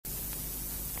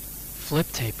Flip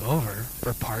tape over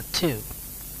for part 2. In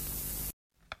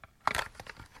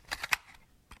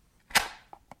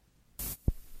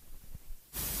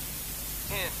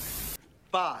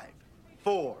 5,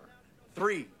 4,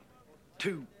 3,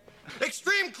 2.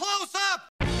 Extreme close up!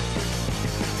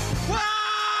 Wah!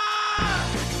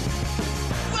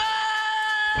 Wah!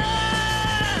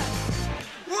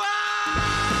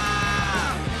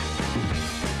 Wah!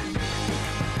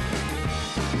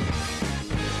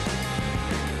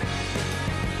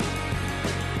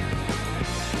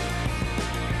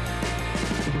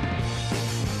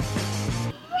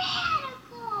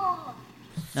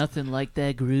 Nothing like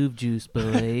that groove juice,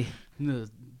 boy.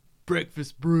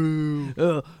 Breakfast brew.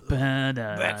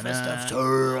 Breakfast of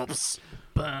turtles.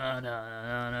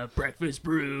 Breakfast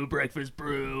brew, breakfast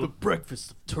brew. The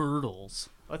breakfast of turtles.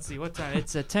 Let's see, what time?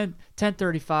 It's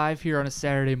 10:35 here on a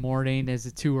Saturday morning. Is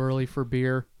it too early for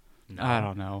beer? No. I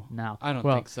don't know. No. I don't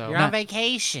Well, think so. You're on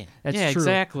vacation. That's Yeah, true.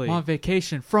 exactly. I'm on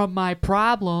vacation from my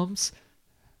problems.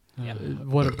 Yeah.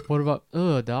 What about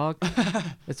dog?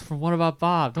 It's from What About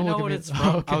Bob? Don't I know look at what me. it's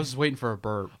from. Okay. I was waiting for a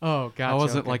burp. Oh, gotcha. I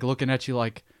wasn't okay. like looking at you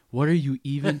like, what are you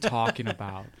even talking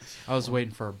about? I was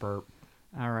waiting for a burp.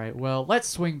 All right. Well, let's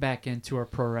swing back into our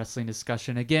pro wrestling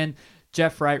discussion again.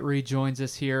 Jeff Wright rejoins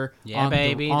us here Yeah, on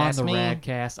baby, the that's me.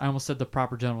 RADcast. I almost said the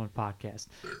Proper Gentleman podcast.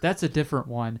 That's a different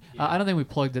one. I don't think we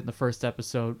plugged it in the first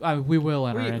episode. We will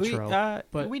in our intro.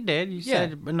 but we did. You Yeah.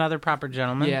 said another proper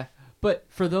gentleman. yeah. But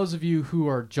for those of you who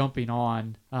are jumping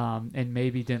on and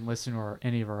maybe didn't listen to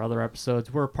any of our other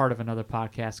episodes, we're a part of another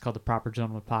podcast called the Proper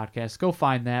Gentleman Podcast. Go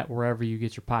find that wherever you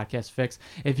get your podcast fix.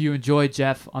 If you enjoy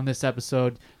Jeff on this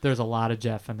episode, there's a lot of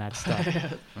Jeff in that stuff.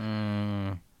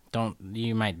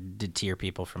 You might deter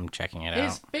people from checking it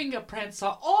out. Fingerprints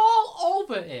are all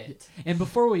over it. And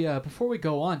before we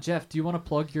go on, Jeff, do you want to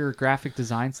plug your graphic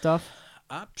design stuff?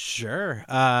 Sure.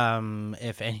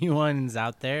 If anyone's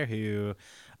out there who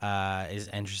is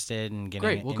interested in getting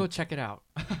Great, we'll go check it out.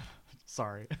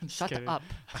 Sorry. I'm just Shut kidding. up.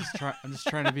 I'm just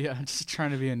trying to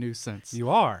be a nuisance. You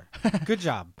are. Good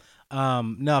job.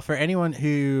 No, for anyone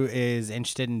who is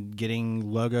interested in getting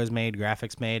logos made,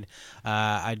 graphics made,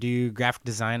 I do graphic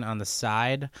design on the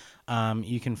side.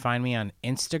 You can find me on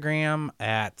Instagram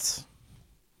at...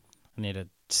 I need to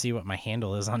see what my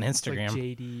handle is on Instagram.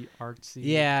 Like JD Artsy.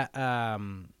 Yeah.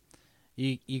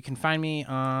 You can find me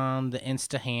on the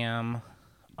Instaham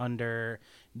under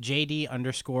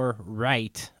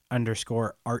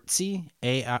JD_Wright_artsy,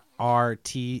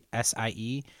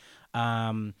 ARTSIE.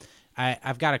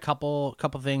 I've got a couple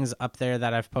things up there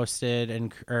that I've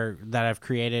posted or that I've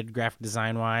created graphic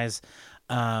design wise.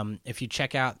 If you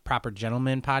check out Proper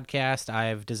Gentleman podcast,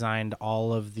 I've designed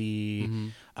all of the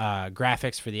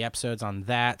graphics for the episodes on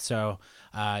that. So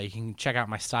you can check out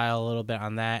my style a little bit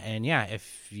on that. And yeah,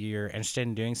 if you're interested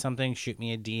in doing something, shoot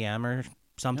me a DM or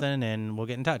something, and we'll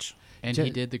get in touch. And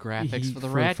he did the graphics for the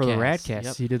RADcast. For the RADcast.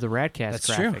 Yep. He did the RADcast That's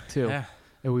graphic, true. too, Yeah.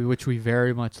 which we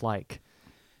very much like.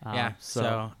 Yeah,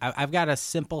 so I've got a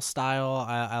simple style.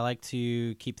 I like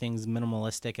to keep things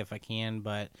minimalistic if I can,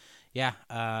 but yeah,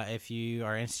 if you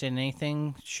are interested in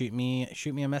anything, shoot me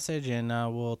a message and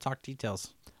we'll talk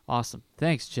details. Awesome.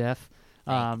 Thanks, Jeff.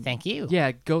 Thank you.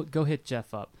 Yeah, go hit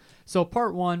Jeff up. So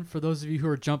part 1, for those of you who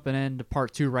are jumping into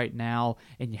part 2 right now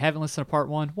and you haven't listened to part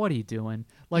 1, what are you doing?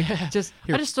 Like, just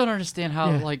here. I just don't understand how,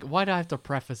 like, why do I have to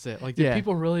preface it? Like, did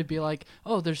people really be like,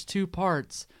 oh, there's 2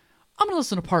 parts? I'm going to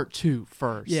listen to part 2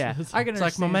 first. Yeah, I can It's like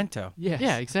understand. Memento. Yes.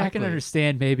 Yeah, exactly. I can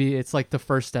understand maybe it's like the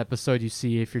first episode you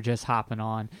see if you're just hopping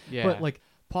on. Yeah. But like,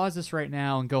 pause this right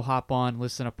now and go hop on,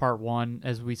 listen to part 1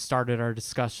 as we started our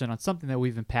discussion on something that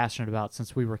we've been passionate about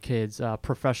since we were kids,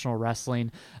 professional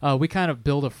wrestling. We kind of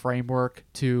build a framework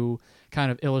to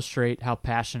kind of illustrate how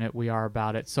passionate we are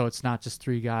about it. So it's not just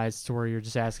 3 guys to where you're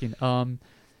just asking,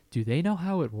 do they know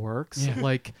how it works? Yeah.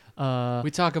 Like,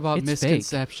 we talk about it's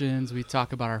misconceptions. We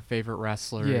talk about our favorite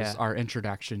wrestlers, Yeah. our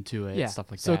introduction to it,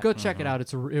 stuff like so that. So go check it out.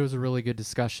 It was a really good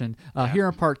discussion. Here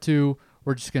in part 2,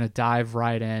 we're just going to dive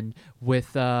right in with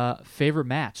favorite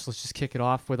match. Let's just kick it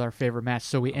off with our favorite match.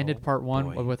 So we ended part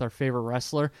 1 with our favorite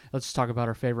wrestler. Let's just talk about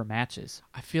our favorite matches.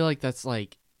 I feel like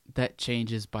that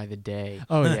changes by the day.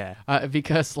 Oh, yeah.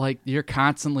 Because like you're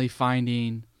constantly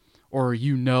finding or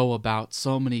about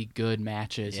so many good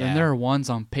matches. Yeah. And there are ones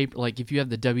on paper, like if you have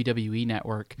the WWE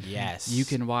network, Yes. you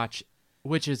can watch,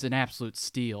 which is an absolute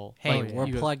steal. Hey, Like, we're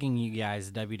you- plugging you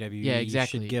guys, WWE. Yeah,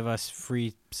 exactly. You should give us free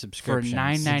for subscriptions.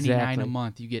 $9.99 Exactly. a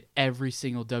month, you get every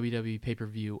single WWE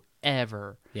pay-per-view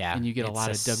ever. Yeah, And you get a it's lot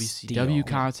a of WCW steal.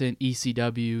 content,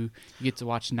 ECW. You get to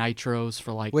watch Nitros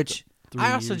for like Which 3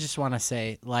 I also years. just want to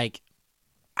say, like,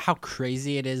 how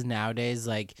crazy it is nowadays.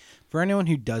 Like, for anyone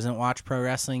who doesn't watch pro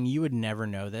wrestling, you would never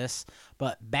know this,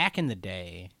 but back in the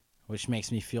day, which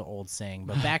makes me feel old saying,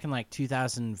 but back in like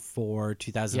 2004,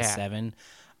 2007,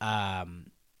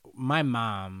 my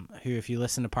mom, who, if you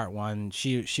listen to part 1,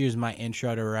 she was my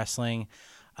intro to wrestling.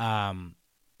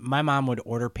 My mom would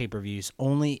order pay-per-views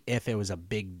only if it was a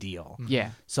big deal. Yeah.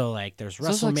 So like there's So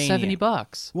it's WrestleMania.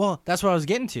 like $70. Well, that's what I was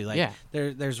getting to. Like Yeah.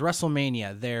 there's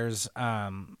WrestleMania, there's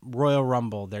Royal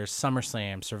Rumble, there's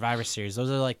SummerSlam, Survivor Series.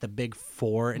 Those are like the big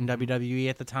 4 in WWE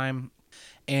at the time.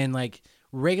 And like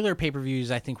regular pay-per-views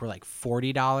I think were like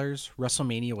 $40.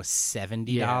 WrestleMania was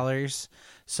 $70.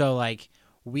 So like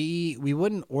we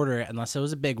wouldn't order it unless it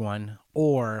was a big one,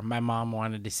 or my mom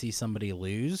wanted to see somebody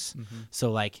lose.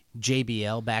 So like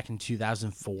JBL back in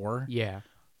 2004. Yeah.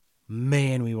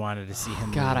 Man, we wanted to see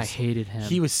him God, I lose. hated him.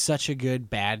 He was such a good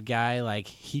bad guy. Like,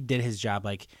 he did his job.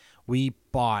 Like, we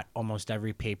bought almost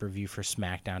every pay-per-view for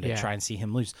SmackDown to try and see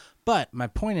him lose. But my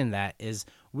point in that is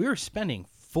we were spending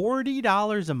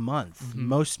 $40 a month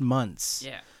most months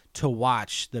to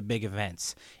watch the big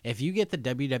events. If you get the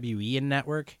WWE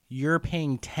network, you're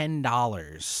paying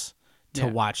 $10 to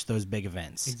watch those big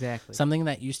events. Exactly. Something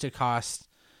that used to cost,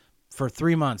 for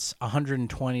 3 months,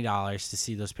 $120 to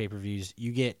see those pay-per-views.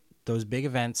 You get those big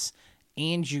events,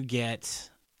 and you get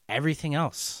everything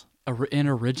else. In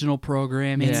original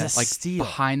programming, It's a like steal.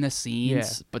 behind the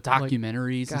scenes, but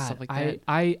documentaries and stuff like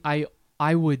that.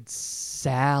 I would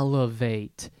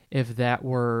salivate if that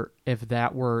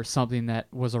were something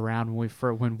that was around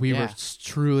when we were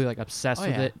truly like obsessed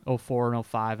with it, 04 and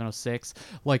 05 and 06.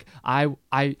 Like I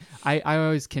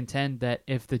always contend that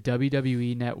if the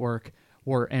WWE network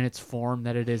were in its form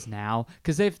that it is now,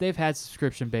 because they've had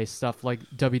subscription based stuff like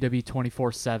WWE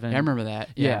 24/7. I remember that.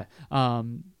 Yeah.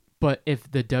 But if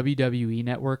the WWE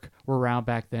network were around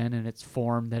back then in its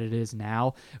form that it is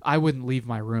now, I wouldn't leave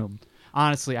my room.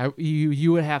 Honestly,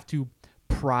 you would have to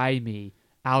pry me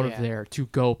out of there to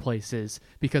go places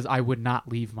because I would not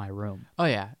leave my room. Oh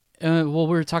yeah. Well,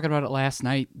 we were talking about it last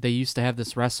night. They used to have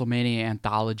this WrestleMania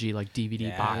anthology like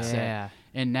DVD box set,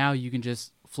 and now you can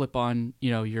just flip on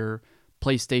your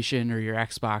PlayStation or your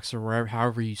Xbox or wherever,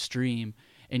 however you stream,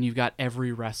 and you've got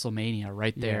every WrestleMania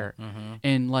right there.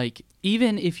 And like,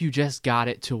 even if you just got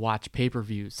it to watch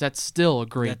pay-per-views, that's still a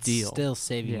great deal. Still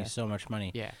saving you so much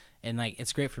money. Yeah. And like,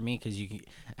 it's great for me because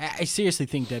I seriously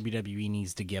think WWE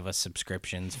needs to give us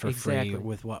subscriptions for free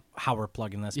with how we're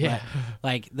plugging this. Yeah. But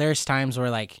like, there's times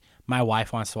where like my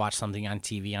wife wants to watch something on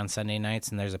TV on Sunday nights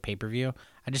and there's a pay-per-view.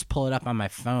 I just pull it up on my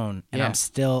phone and I'm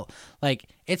still like,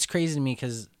 it's crazy to me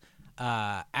because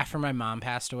after my mom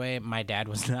passed away, my dad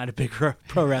was not a big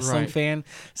pro wrestling fan.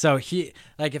 So he,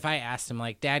 like, if I asked him,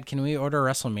 like, Dad, can we order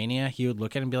WrestleMania? He would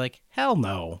look at it and be like, hell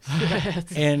no.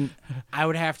 And I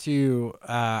would have to,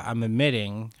 I'm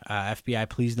admitting, FBI,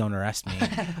 please don't arrest me.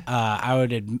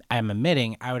 I'm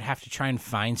admitting I would have to try and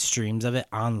find streams of it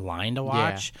online to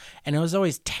watch. And it was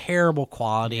always terrible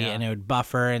quality and it would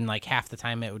buffer, and like half the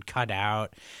time it would cut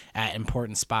out at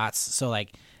important spots. So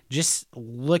like, just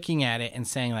looking at it and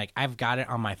saying like, I've got it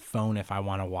on my phone if I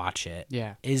want to watch it,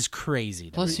 is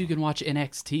crazy. Plus, you can watch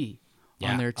NXT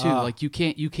on there too. Like you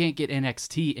can't get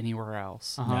NXT anywhere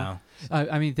else. No.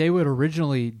 I mean, they would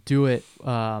originally do it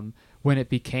when it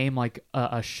became like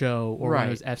a show, or when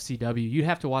it was FCW. You'd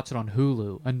have to watch it on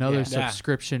Hulu, another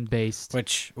subscription based.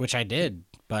 Which I did,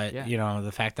 but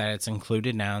the fact that it's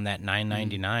included now in that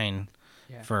 $9.99.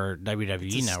 For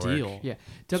WWE Network. Yeah.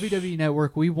 WWE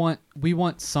Network, we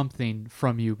want something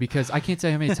from you, because I can't tell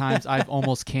you how many times I've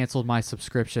almost canceled my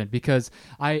subscription because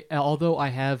although I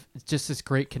have just this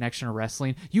great connection to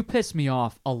wrestling, you piss me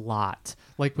off a lot.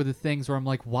 Like with the things where I'm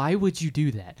like, why would you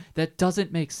do that? That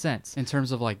doesn't make sense. In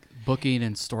terms of like booking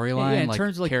and storyline, in like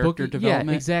terms of like character booking, development.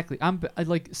 Yeah, exactly. I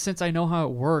like, since I know how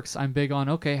it works, I'm big on,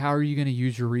 okay, how are you going to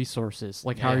use your resources?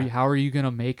 Like how are you going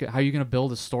to make it? How are you going to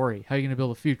build a story? How are you going to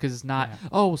build a feud? Because it's not,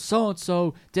 oh, so and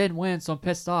so didn't win, so I'm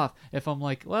pissed off. If I'm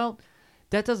like, well,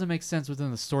 that doesn't make sense within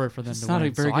the story for them It's to not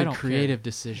win. a very so I good don't creative care.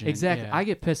 decision. Exactly. Yeah. I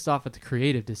get pissed off at the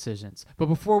creative decisions. But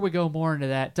before we go more into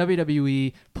that,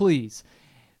 WWE, please,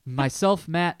 myself,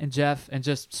 Matt, and Jeff, and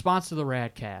just sponsor the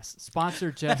Radcast.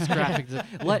 Sponsor Jeff's graphic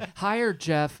design. Hire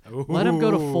Jeff. Let him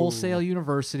go to Full Sail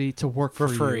University to work for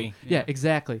free. you. Yeah,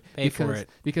 exactly. Pay for it.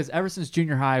 Because ever since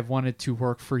junior high, I've wanted to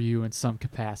work for you in some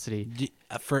capacity.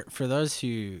 For those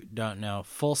who don't know,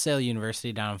 Full Sail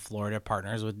University down in Florida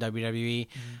partners with WWE.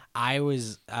 I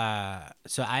was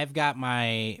so I've got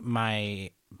my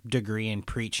degree in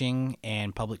preaching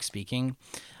and public speaking,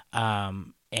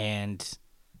 and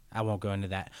I won't go into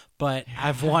that, but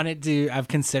I've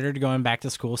considered going back to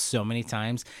school so many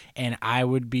times, and I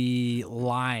would be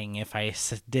lying if I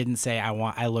didn't say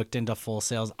I looked into Full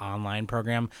Sail's online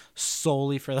program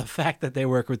solely for the fact that they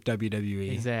work with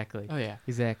WWE. Exactly. Oh yeah,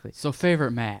 Exactly. So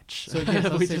favorite match. So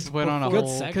yeah, we just went on a Good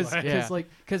whole segue.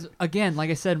 because again, like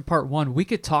I said in part 1, we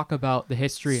could talk about the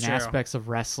history and Sure. aspects of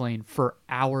wrestling for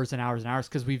hours and hours and hours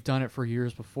because we've done it for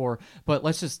years before. But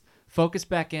let's just focus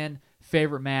back in.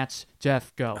 Favorite match,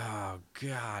 Jeff, go. Oh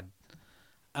God.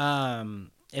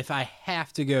 If I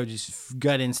have to go, just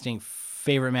gut instinct,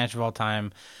 favorite match of all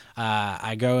time.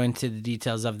 I go into the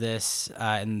details of this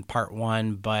in part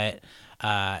 1, but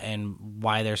and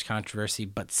why there's controversy,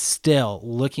 but still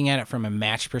looking at it from a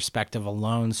match perspective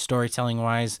alone, storytelling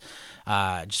wise,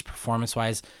 just performance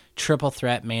wise, triple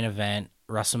threat main event,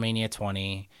 WrestleMania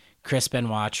 20, Chris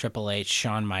Benoit, Triple H,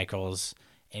 Shawn Michaels.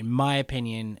 In my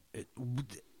opinion,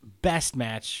 best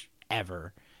match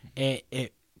ever.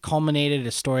 It culminated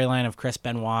a storyline of Chris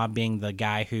Benoit being the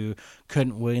guy who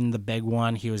couldn't win the big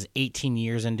one. He was 18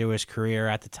 years into his career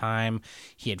at the time.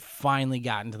 He had finally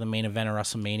gotten to the main event of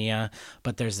WrestleMania,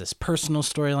 but there's this personal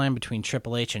storyline between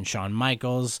Triple H and Shawn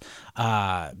Michaels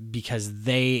because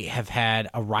they have had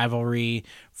a rivalry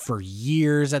for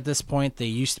years at this point. They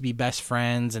used to be best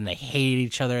friends and they hated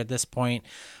each other at this point.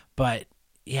 But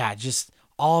yeah, just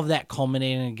all of that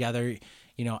culminating together.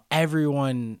 You know,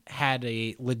 everyone had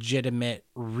a legitimate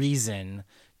reason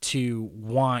to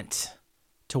want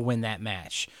to win that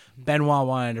match. Benoit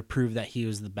wanted to prove that he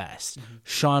was the best.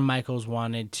 Shawn Michaels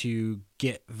wanted to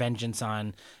get vengeance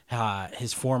on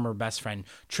his former best friend.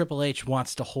 Triple H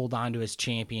wants to hold on to his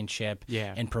championship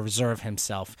and preserve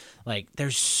himself. Like,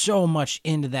 there's so much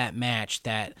into that match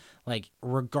that, like,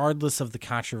 regardless of the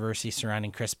controversy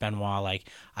surrounding Chris Benoit, like,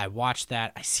 I watched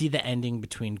that. I see the ending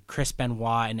between Chris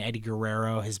Benoit and Eddie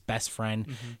Guerrero, his best friend,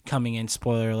 coming in,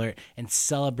 spoiler alert, and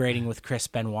celebrating with Chris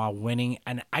Benoit winning.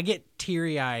 And I get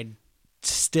teary-eyed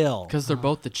still. because they're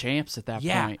both the champs at that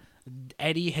point.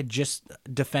 Eddie had just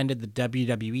defended the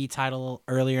WWE title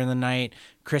earlier in the night.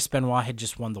 Chris Benoit had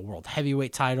just won the World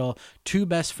Heavyweight title. Two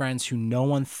best friends who no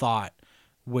one thought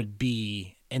would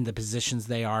be in the positions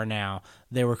they are now.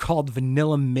 They were called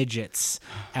vanilla midgets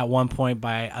at one point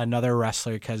by another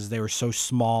wrestler because they were so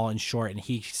small and short, and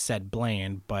he said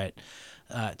bland. But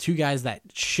two guys that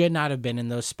should not have been in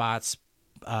those spots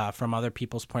from other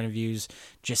people's point of views,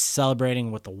 just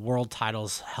celebrating with the world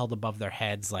titles held above their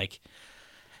heads. Like,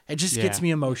 it just gets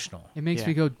me emotional. It makes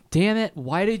me go, damn it!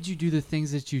 Why did you do the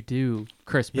things that you do,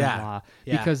 Chris Benoit?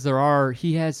 Yeah. Because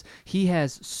he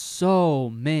has so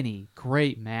many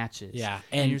great matches. Yeah,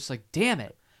 and you're just like, damn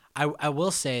it. I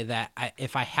will say that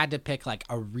if I had to pick like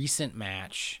a recent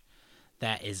match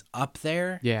that is up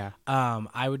there,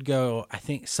 I would go. I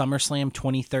think SummerSlam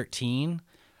 2013.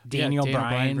 Daniel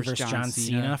Bryan versus John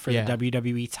Cena for the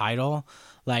WWE title.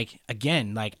 Like,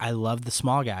 again, like, I love the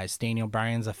small guys. Daniel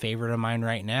Bryan's a favorite of mine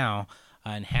right now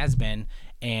and has been.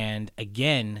 And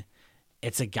again,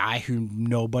 it's a guy who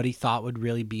nobody thought would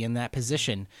really be in that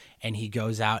position. And he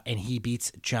goes out and he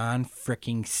beats John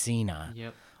freaking Cena.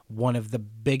 Yep. One of the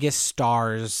biggest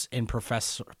stars in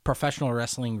professional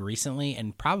wrestling recently,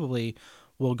 and probably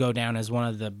will go down as one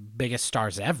of the biggest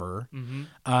stars ever.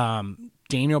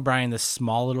 Daniel Bryan, the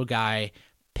small little guy,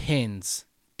 pins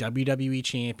WWE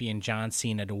champion John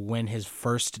Cena to win his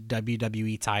first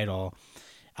WWE title.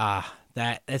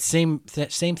 That same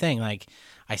thing. Like,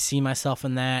 I see myself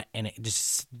in that, and it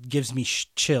just gives me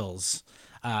chills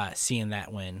seeing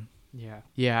that win.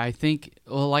 Yeah, I think,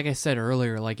 well, like I said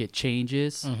earlier, like, it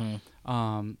changes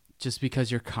just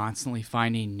because you're constantly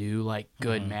finding new, like,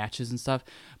 good matches and stuff.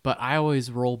 But I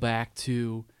always roll back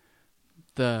to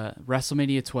the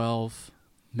WrestleMania 12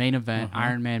 main event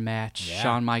Iron Man match,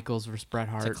 Shawn Michaels versus Bret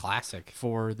Hart. It's a classic.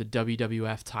 For the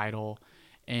WWF title.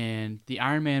 And the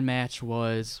Iron Man match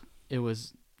was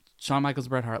Shawn Michaels,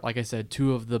 Bret Hart, like I said,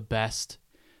 two of the best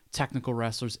technical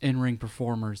wrestlers, in-ring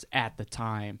performers at the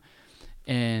time.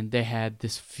 And they had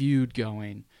this feud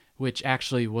going, which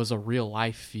actually was a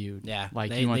real-life feud. Yeah.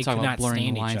 Like, you want to talk about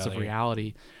blurring the lines of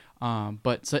reality.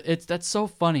 But so that's so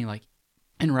funny. Like,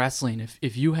 in wrestling,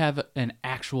 if you have an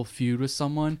actual feud with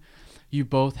someone, you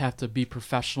both have to be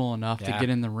professional enough to get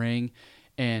in the ring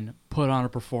and put on a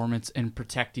performance and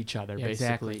protect each other,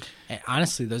 basically. Exactly. And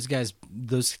honestly, those guys,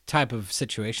 those type of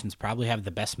situations probably have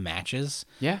the best matches.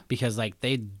 Yeah. Because, like,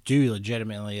 they do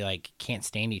legitimately, like, can't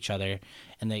stand each other,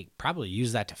 and they probably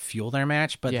use that to fuel their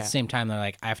match. But at the same time, they're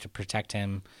like, I have to protect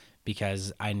him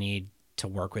because I need to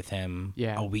work with him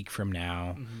a week from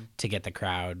now to get the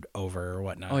crowd over or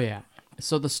whatnot. Oh, yeah.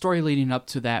 So the story leading up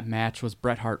to that match was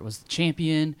Bret Hart was the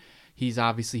champion.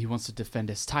 he wants to defend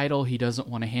his title. He doesn't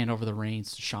want to hand over the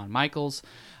reins to Shawn Michaels.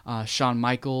 Shawn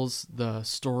Michaels, the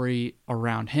story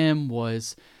around him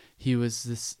was he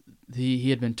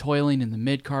had been toiling in the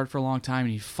mid card for a long time,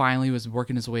 and he finally was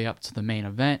working his way up to the main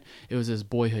event. It was his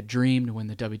boyhood dream to win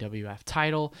the WWF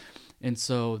title. And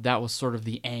so that was sort of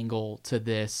the angle to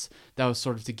this. That was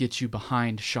sort of to get you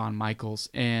behind Shawn Michaels.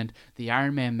 And the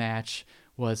Iron Man match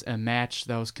was a match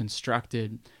that was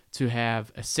constructed to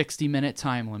have a 60-minute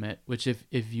time limit, which if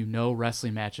you know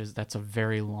wrestling matches, that's a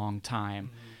very long time.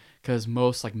 Because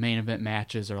most like main event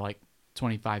matches are like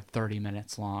 25, 30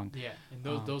 minutes long. Yeah,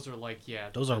 and those are like,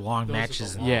 Those are long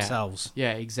matches in themselves.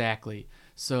 Yeah, exactly.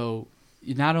 So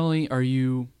not only are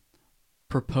you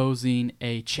proposing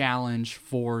a challenge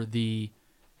for the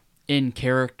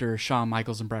in-character Shawn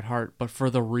Michaels and Bret Hart, but for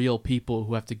the real people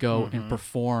who have to go and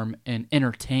perform and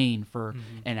entertain for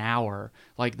an hour.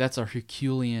 Like, that's a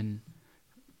Herculean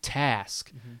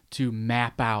task to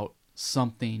map out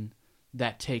something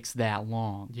that takes that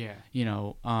long. Yeah. You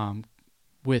know,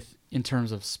 in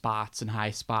terms of spots and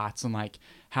high spots and like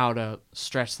how to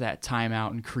stretch that time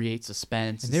out and create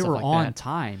suspense. And they were on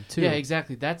time too. Yeah,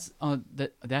 exactly. That's the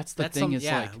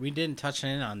thing. We didn't touch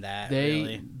in on that.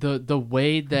 Really. The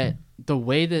way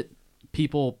that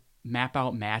people map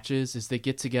out matches is they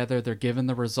get together, they're given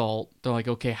the result, they're like,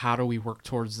 okay, how do we work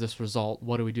towards this result?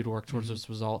 What do we do to work towards this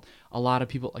result? A lot of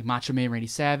people, like Macho Man Randy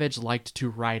Savage, liked to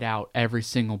write out every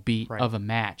single beat of a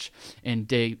match, and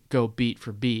they go beat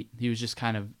for beat. He was just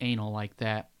kind of anal like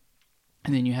that.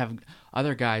 And then you have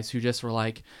other guys who just were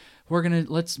like,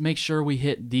 let's make sure we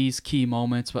hit these key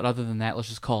moments, but other than that, let's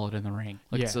just call it in the ring.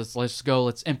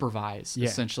 Let's improvise,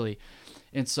 essentially.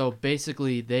 And so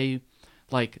basically they,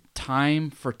 like,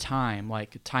 time for time,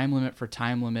 like time limit for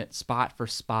time limit, spot for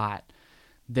spot,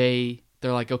 they're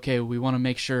like, okay, we want to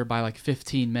make sure by like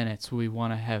 15 minutes we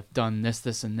want to have done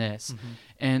this, and this.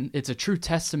 And it's a true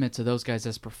testament to those guys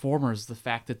as performers, the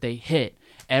fact that they hit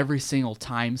every single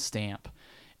time stamp.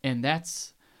 And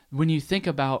that's, when you think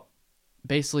about,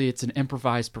 basically it's an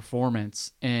improvised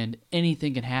performance and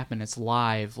anything can happen, it's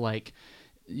live, like,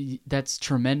 that's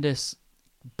tremendous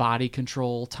body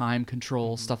control, time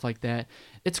control, stuff like that.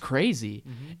 It's crazy.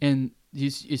 And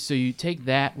so you take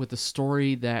that with the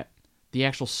story, that the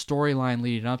actual storyline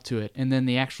leading up to it, and then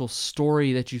the actual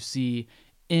story that you see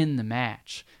in the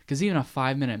match. Because even a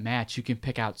 5-minute match, you can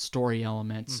pick out story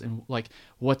elements and like,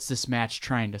 what's this match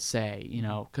trying to say, you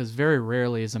know? Because very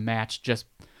rarely is a match just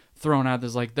thrown out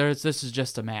there's like, this is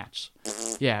just a match.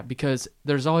 Yeah, because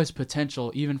there's always potential,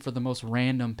 even for the most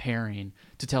random pairing,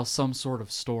 to tell some sort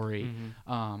of story.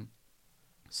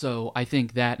 So I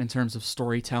think that in terms of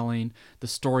storytelling, the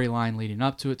storyline leading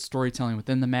up to it, storytelling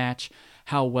within the match,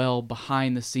 how well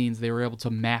behind the scenes they were able to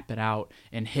map it out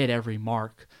and hit every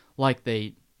mark like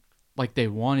they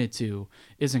wanted to,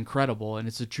 is incredible. And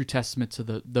it's a true testament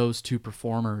to those two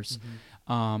performers.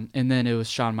 And then it was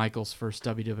Shawn Michaels' first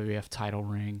WWF title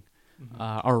ring,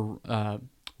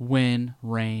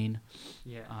 reign.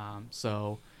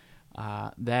 So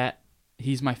that,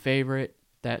 he's my favorite.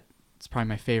 That's probably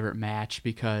my favorite match,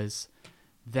 because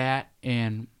that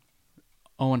and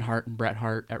Owen Hart and Bret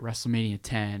Hart at WrestleMania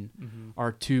 10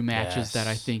 are two matches that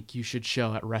I think you should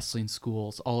show at wrestling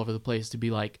schools all over the place, to be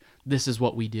like, this is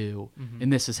what we do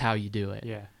and this is how you do it.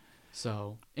 Yeah.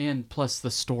 So, and plus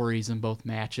the stories in both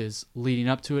matches leading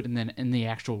up to it and then in the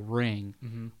actual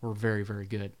ring were very, very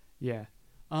good. Yeah.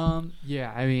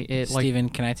 Yeah, I mean, Steven,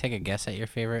 can I take a guess at your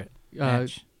favorite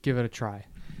match? Give it a try.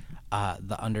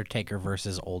 The Undertaker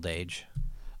versus Old Age.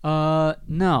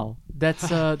 No,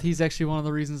 that's he's actually one of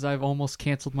the reasons I've almost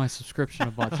canceled my subscription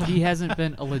a bunch. He hasn't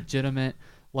been a legitimate,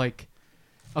 like,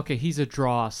 okay, he's a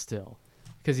draw still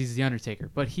because he's the Undertaker,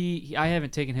 but I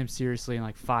haven't taken him seriously in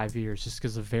like 5 years just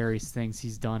because of various things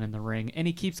he's done in the ring, and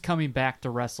he keeps coming back to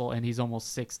wrestle, and he's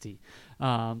almost 60,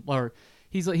 or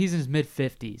he's in his mid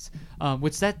 50s,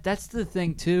 which that's the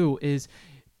thing too, is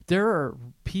there are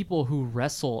people who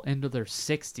wrestle into their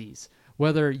 60s.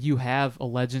 Whether you have a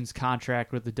Legends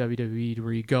contract with the WWE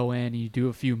where you go in and you do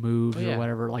a few moves or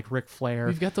whatever, like Ric Flair.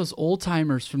 We've got those old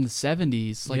timers from the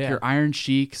 70s, like your Iron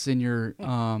Sheiks and your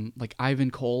like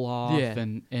Ivan Koloff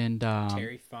and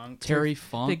Terry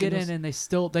Funk. They get in and they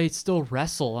still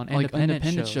wrestle on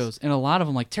independent shows. And a lot of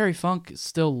them, like Terry Funk,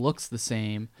 still looks the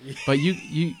same, but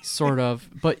you sort of,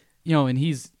 but you know, and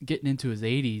he's getting into his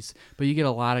 80s. But you get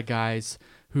a lot of guys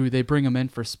who they bring him in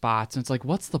for spots, and it's like,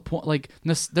 what's the point? Like,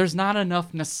 there's not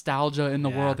enough nostalgia in the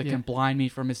world that can blind me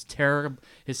from his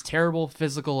terrible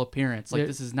physical appearance. Like,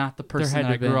 this is not the person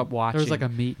that I grew up watching. There was like a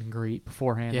meet and greet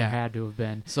beforehand. There had to have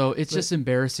been. So it's just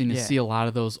embarrassing to see a lot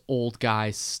of those old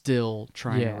guys still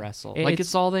trying to wrestle. Like,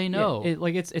 it's all they know.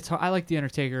 It's I like the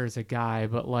Undertaker as a guy,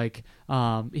 but like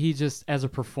he just as a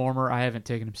performer, I haven't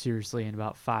taken him seriously in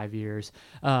about 5 years.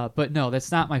 But no,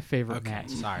 that's not my favorite match.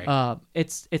 Sorry.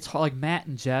 It's like Matt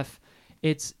and Jeff.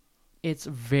 It's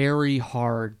very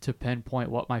hard to pinpoint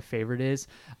what my favorite is.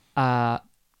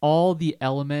 All the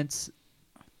elements,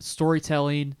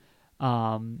 storytelling,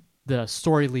 the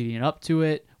story leading up to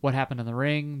it, what happened in the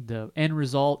ring, the end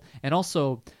result, and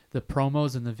also the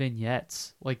promos and the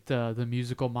vignettes, like the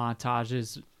musical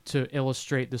montages to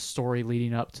illustrate the story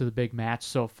leading up to the big match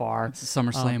so far. It's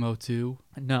SummerSlam 02.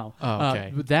 No. Oh,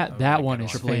 okay. That one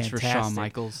is Triple H fantastic. for Shawn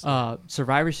Michaels.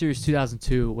 Survivor Series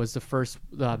 2002 was the first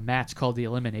match called the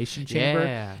Elimination Chamber.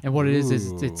 Yeah. And what it is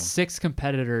it's 6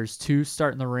 competitors, 2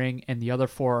 start in the ring, and the other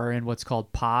 4 are in what's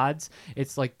called pods.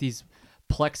 It's like these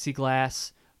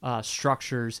plexiglass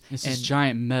structures. It's this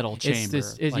giant metal chamber.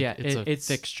 It's a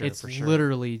fixture it's for sure.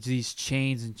 literally these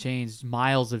chains and chains,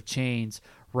 miles of chains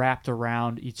wrapped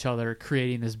around each other,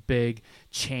 creating this big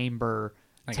chamber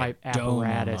Like type a dome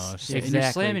apparatus. almost. Yeah,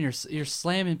 Exactly. and you're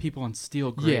slamming people on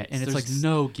steel grates. Yeah, and it's There's like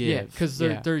no give. Yeah, because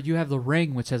you have the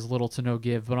ring, which has little to no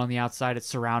give, but on the outside it's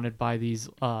surrounded by these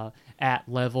at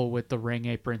level with the ring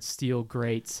apron steel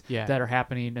grates that are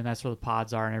happening, and that's where the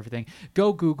pods are and everything.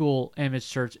 Go Google Image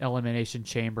Search Elimination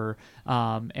Chamber,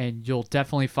 and you'll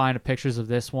definitely find pictures of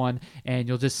this one, and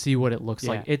you'll just see what it looks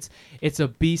like. It's a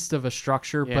beast of a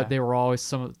structure, but they were always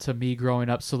to me growing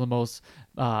up the most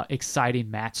exciting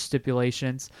match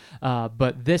stipulations.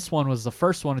 But this one was the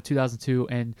first one in 2002,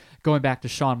 and going back to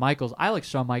Shawn Michaels, I like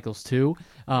Shawn Michaels too.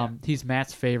 He's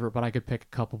Matt's favorite, but I could pick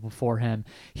a couple before him.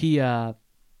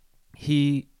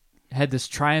 He had this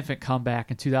triumphant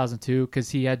comeback in 2002 because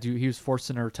he was forced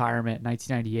into retirement in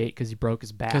 1998 because he broke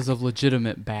his back because of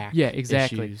legitimate back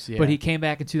exactly issues. But he came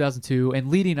back in 2002, and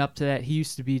leading up to that he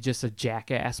used to be just a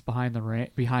jackass behind the ring,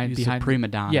 behind prima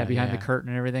donna, behind the curtain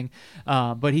and everything.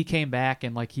 But he came back,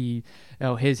 and like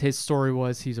his story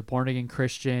was he's a born again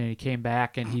Christian, and he came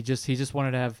back, and he just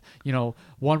wanted to have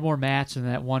one more match, and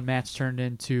that one match turned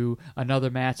into another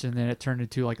match, and then it turned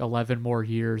into like 11 more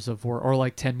years of work, or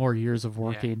like 10 more years of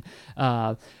working.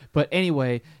 But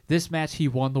anyway, this match he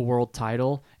won the world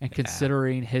title, and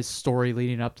considering his story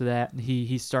leading up to that,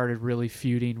 he started really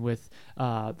feuding with,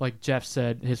 like Jeff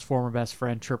said, his former best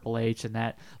friend Triple H, and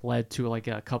that led to like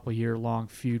a couple year long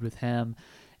feud with him.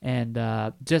 And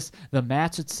just the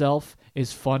match itself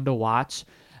is fun to watch.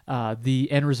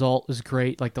 The end result is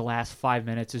great. Like the last 5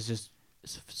 minutes is just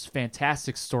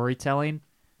fantastic storytelling.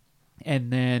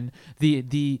 And then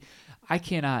I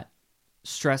cannot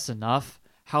stress enough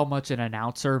how much an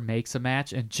announcer makes a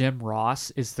match, and Jim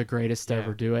Ross is the greatest to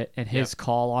ever do it, and his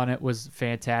call on it was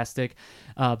fantastic.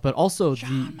 But also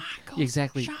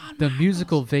the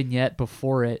musical vignette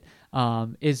before it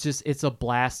it's a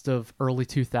blast of early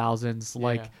 2000s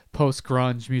like post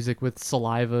grunge music with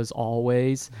Saliva's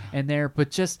Always in there,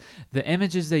 but just the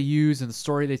images they use and the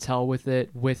story they tell with it,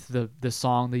 with the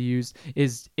song they use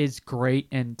is great,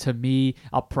 and to me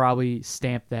I'll probably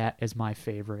stamp that as my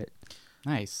favorite.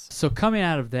 Nice. So coming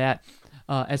out of that,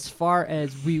 as far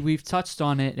as we've touched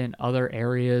on it in other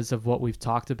areas of what we've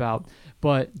talked about,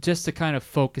 but just to kind of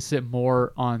focus it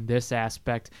more on this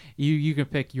aspect, you can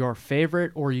pick your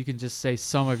favorite, or you can just say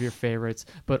some of your favorites.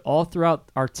 But all throughout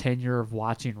our tenure of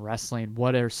watching wrestling,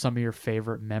 what are some of your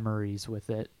favorite memories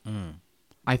with it?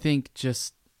 I think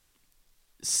just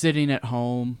sitting at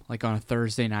home, like on a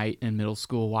Thursday night in middle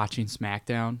school, watching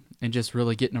SmackDown and just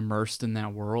really getting immersed in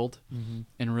that world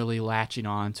and really latching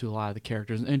on to a lot of the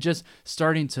characters and just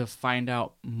starting to find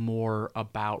out more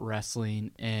about wrestling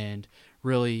and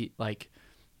really like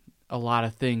a lot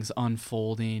of things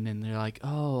unfolding, and they're like,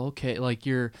 oh, okay, like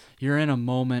you're in that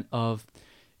moment of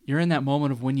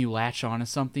when you latch onto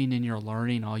something and you're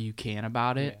learning all you can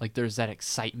about it. Like there's that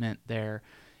excitement there,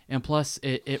 and plus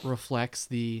it reflects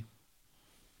the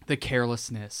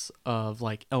carelessness of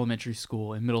like elementary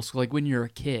school and middle school. Like when you're a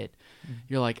kid,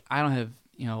 you're like, I don't have,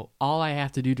 all I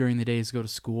have to do during the day is go to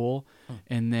school,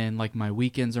 and then like my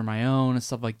weekends are my own and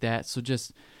stuff like that. So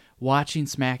just watching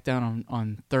SmackDown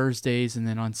on Thursdays, and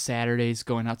then on Saturdays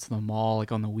going out to the mall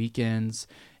like on the weekends,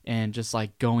 and just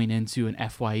like going into an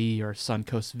FYE or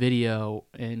Suncoast Video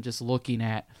and just looking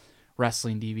at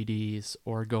wrestling DVDs,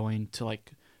 or going to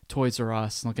like Toys R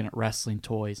Us and looking at wrestling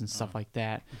toys and stuff like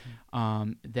that.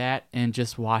 That, and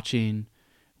just watching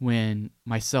when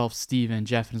myself, Steven,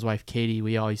 Jeff, and his wife Katie,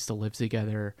 we all used to live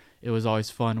together. It was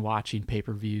always fun watching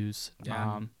pay-per-views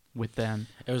with them.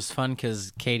 It was fun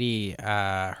because Katie,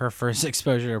 her first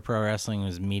exposure to pro wrestling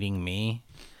was meeting me.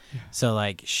 So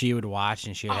like she would watch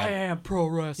and she would have, I am pro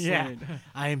wrestling. yeah,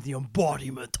 I am the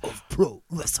embodiment of pro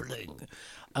wrestling.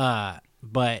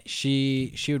 But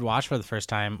she would watch for the first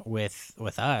time with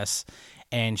us,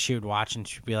 and she would watch and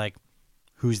she'd be like,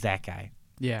 "Who's that guy?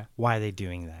 Yeah. Why are they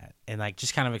doing that?" And like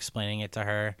just kind of explaining it to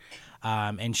her.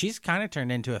 And she's kind of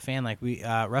turned into a fan. Like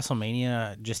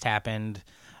WrestleMania just happened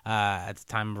at the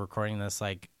time of recording this,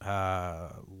 like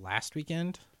last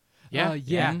weekend. Yeah.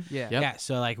 Yeah.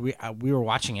 So like we were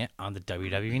watching it on the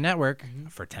WWE Network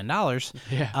for $10.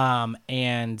 Yeah.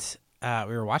 And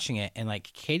we were watching it, and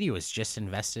like Katie was just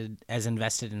invested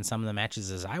in some of the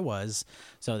matches as I was.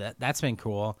 So that's been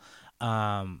cool.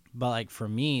 But like for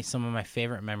me, some of my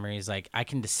favorite memories, like I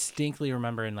can distinctly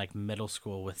remember in like middle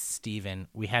school with Steven,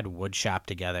 we had woodshop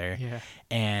together,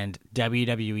 and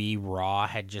WWE Raw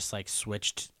had just like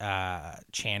switched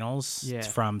channels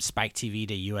from Spike TV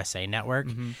to USA Network,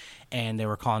 and they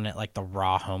were calling it like the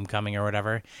Raw Homecoming or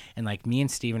whatever. And like me and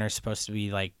Steven are supposed to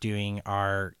be like doing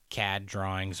our CAD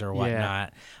drawings or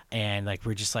whatnot, and like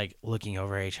we're just like looking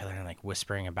over at each other and like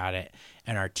whispering about it.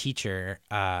 And our teacher,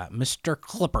 Mr.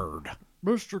 Clippard,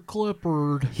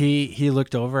 he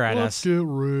looked over at us. Let's get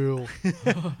real.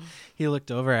 He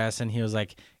looked over at us and he was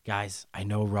like, "Guys, I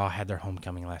know Raw had their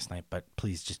homecoming last night, but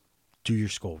please just do your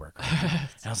schoolwork." And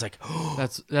I was like, "Oh,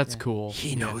 That's cool.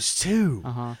 he knows too."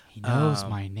 He knows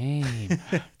my name.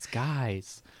 It's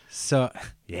guys. So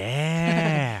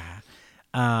yeah.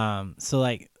 So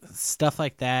like stuff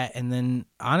like that, and then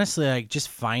honestly, like just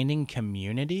finding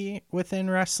community within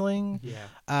wrestling.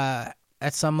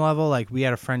 At some level, like we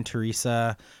had a friend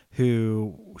Teresa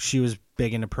who she was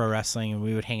big into pro wrestling, and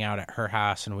we would hang out at her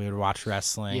house and we would watch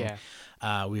wrestling.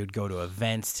 We would go to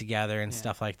events together and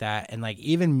stuff like that. And like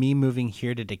even me moving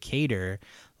here to Decatur,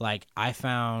 like I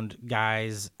found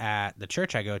guys at the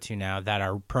church I go to now that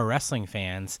are pro wrestling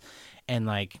fans, and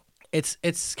like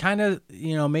it's kind of,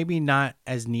 you know, maybe not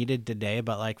as needed today,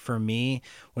 but like for me,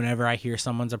 whenever I hear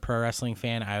someone's a pro wrestling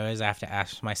fan, I always have to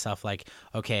ask myself like,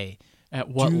 okay, At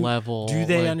what level? do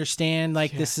they like, understand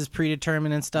like this is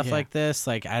predetermined and stuff like this?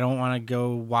 Like I don't want to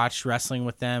go watch wrestling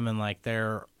with them and like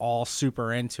they're all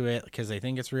super into it because they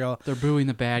think it's real. They're booing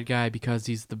the bad guy because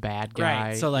he's the bad guy.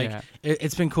 Right. So like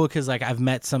it's been cool because like I've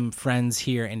met some friends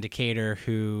here in Decatur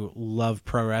who love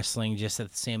pro wrestling just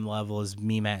at the same level as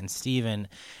me, Matt, and Steven.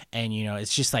 And you know,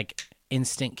 it's just like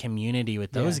instant community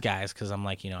with those guys because I'm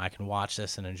like, you know, I can watch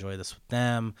this and enjoy this with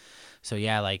them. So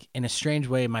yeah, like in a strange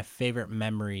way, my favorite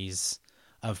memories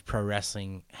of pro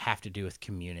wrestling have to do with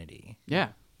community.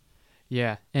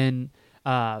 Yeah, and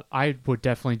I would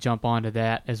definitely jump onto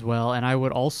that as well. And I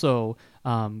would also,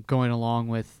 going along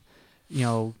with, you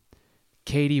know,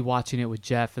 Katie watching it with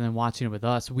Jeff and then watching it with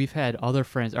us, we've had other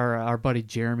friends, our buddy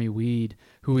Jeremy Weed,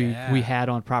 who we had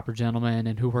on Proper Gentleman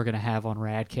and who we're going to have on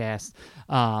Radcast.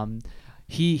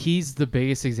 He's the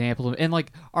biggest example of, and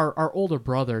like our older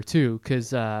brother too,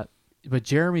 because but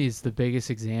Jeremy is the biggest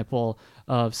example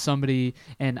of somebody,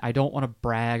 and I don't want to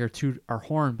brag or toot our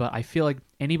horn, but I feel like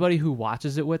anybody who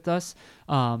watches it with us,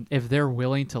 if they're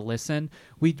willing to listen,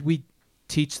 we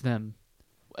teach them,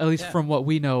 at least from what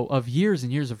we know of years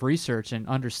and years of research and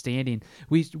understanding,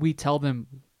 we tell them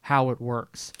how it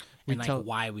works. And like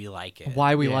why we like it.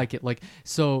 Like it. Like,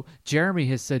 so Jeremy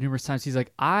has said numerous times, he's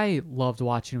like, I loved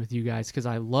watching with you guys because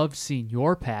I loved seeing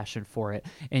your passion for it.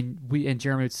 And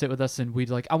Jeremy would sit with us and we'd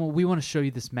like, we want to show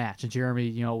you this match. And Jeremy,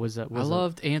 you know, I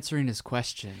loved answering his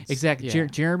questions. Exactly. Yeah.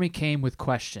 Jeremy came with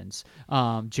questions.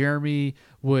 Jeremy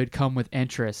would come with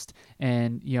interest,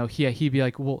 and you know, he'd be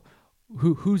like, well,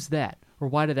 who's that? Or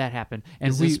why did that happen?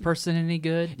 And is this person any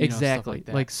good? Exactly.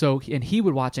 Like so, and he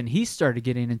would watch, and he started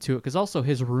getting into it because also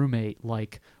his roommate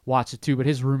like watched it too. But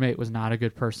his roommate was not a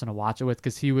good person to watch it with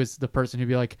because he was the person who'd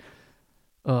be like,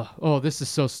 "Oh, this is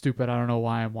so stupid. I don't know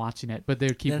why I'm watching it." But they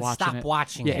would keep watching it. Stop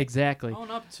watching it. Yeah, exactly.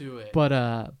 Own up to it.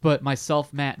 But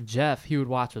myself, Matt, and Jeff, he would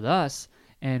watch with us,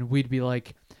 and we'd be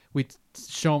like, we'd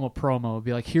show him a promo, we'd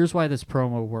be like, here's why this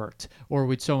promo worked. Or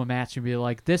we'd show him a match and be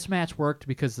like, this match worked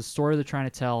because the story they're trying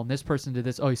to tell, and this person did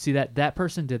this. Oh, you see that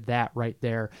person did that right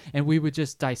there. And we would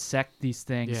just dissect these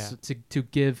things to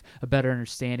give a better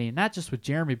understanding. And not just with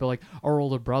Jeremy, but like our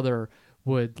older brother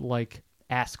would like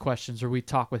ask questions, or we'd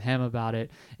talk with him about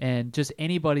it. And just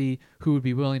anybody who would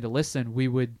be willing to listen, we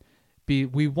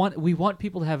want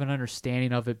people to have an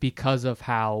understanding of it because of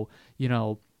how, you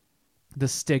know, the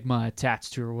stigma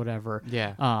attached to or whatever.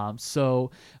 Yeah.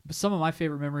 So some of my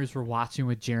favorite memories were watching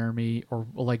with Jeremy, or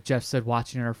like Jeff said,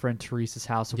 watching at our friend Teresa's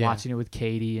house, and watching it with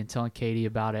Katie and telling Katie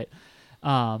about it.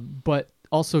 But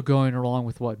also going along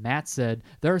with what Matt said,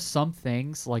 there are some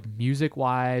things like music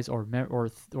wise or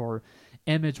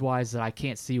image wise that I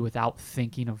can't see without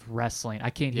thinking of wrestling. I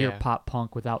can't hear pop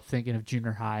punk without thinking of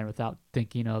junior high and without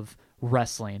thinking of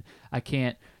wrestling. I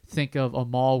can't think of a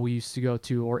mall we used to go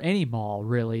to, or any mall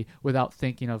really, without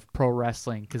thinking of pro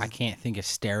wrestling. Cause I can't think of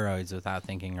steroids without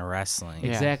thinking of wrestling.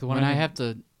 Exactly. When I have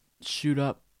to shoot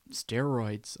up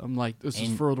steroids, I'm like, this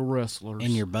is for the wrestlers.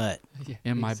 In your butt.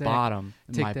 In my bottom,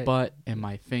 in Take my that- butt, in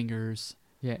my fingers.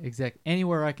 Yeah, exactly.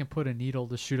 Anywhere I can put a needle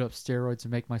to shoot up steroids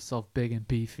and make myself big and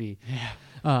beefy.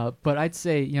 Yeah. But I'd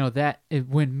say,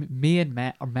 when me and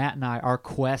Matt and I, our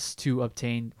quest to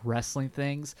obtain wrestling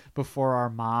things before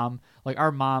our mom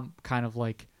kind of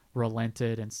like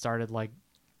relented and started like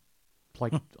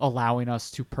allowing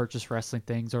us to purchase wrestling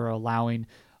things, or allowing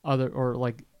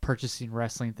purchasing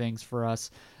wrestling things for us,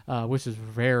 which is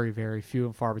very, very few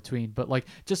and far between. But like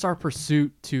just our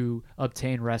pursuit to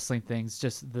obtain wrestling things,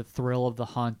 just the thrill of the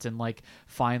hunt, and like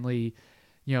finally,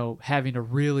 having to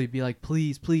really be like,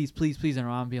 please, please, please, please, and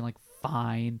our mom being like,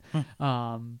 fine.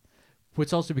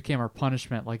 Which also became our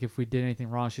punishment. Like if we did anything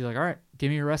wrong, she's like, all right, give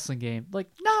me your wrestling game. Like,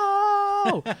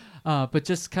 no. But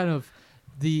just kind of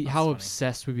how funny.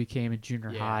 obsessed we became in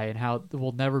junior high, and how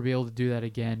we'll never be able to do that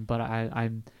again. But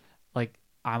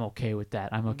I'm okay with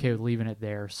that. I'm okay with leaving it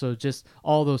there. So just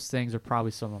all those things are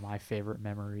probably some of my favorite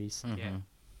memories. Mm-hmm.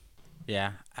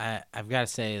 Yeah. I've got to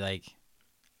say, like,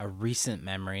 a recent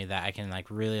memory that I can like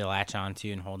really latch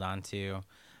onto and hold on to,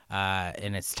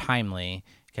 and it's timely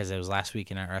because it was last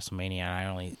weekend at WrestleMania,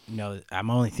 and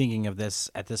I'm only thinking of this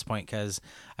at this point because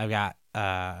I've got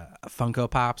Funko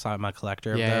Pops. I'm a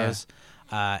collector of those,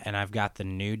 and I've got the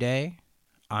New Day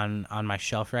on my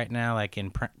shelf right now, like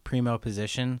in primo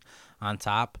position on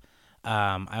top.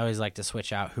 I always like to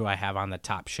switch out who I have on the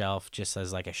top shelf just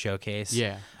as like a showcase.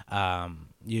 Yeah.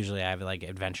 Usually I have like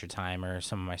Adventure Time or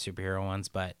some of my superhero ones,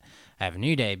 but I have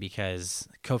New Day because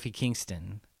Kofi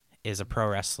Kingston is a pro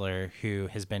wrestler who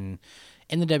has been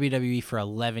in the WWE for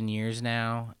 11 years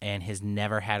now and has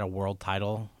never had a world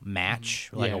title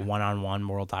match, like a one-on-one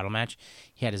world title match.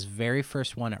 He had his very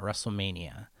first one at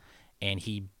WrestleMania, and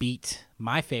he beat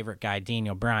my favorite guy,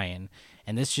 Daniel Bryan.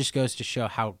 And this just goes to show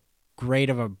how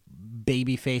great of a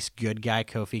babyface good guy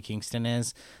Kofi Kingston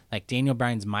is. Like, Daniel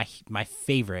Bryan's my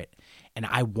favorite, and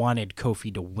I wanted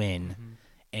Kofi to win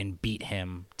and beat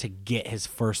him to get his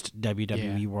first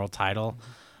WWE world title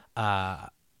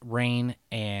reign,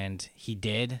 and he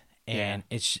did. And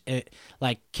it's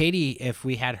like Katie, if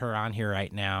we had her on here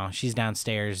right now, she's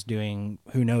downstairs doing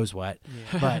who knows what.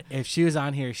 But if she was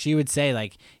on here, she would say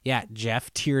like, yeah,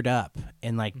 Jeff teared up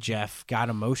and like Jeff got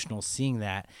emotional seeing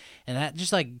that. And that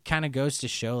just like kind of goes to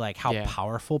show like how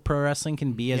powerful pro wrestling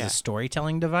can be as a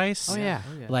storytelling device. Oh yeah.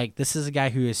 Like, this is a guy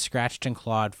who has scratched and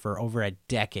clawed for over a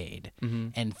decade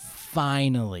and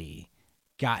finally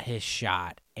got his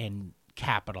shot and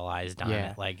capitalized on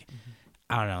it. Like,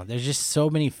 I don't know. There's just so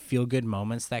many feel-good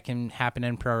moments that can happen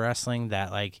in pro wrestling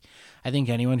that, like, I think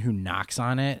anyone who knocks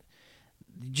on it,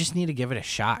 you just need to give it a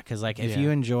shot. Because, like, if you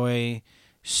enjoy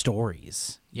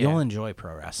stories, you'll enjoy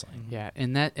pro wrestling. Yeah,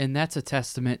 and that's a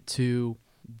testament to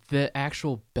the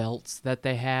actual belts that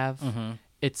they have.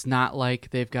 It's not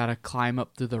like they've got to climb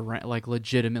up through like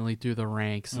legitimately through the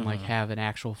ranks and like have an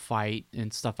actual fight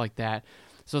and stuff like that.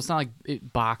 So it's not like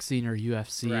boxing or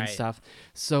UFC and stuff.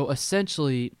 So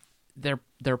essentially,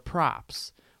 they're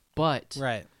props, but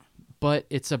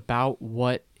it's about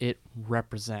what it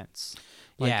represents.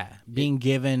 Like, being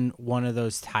given one of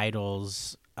those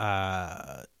titles,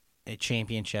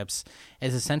 championships,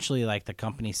 is essentially like the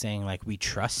company saying like, we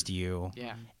trust you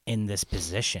in this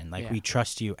position, like we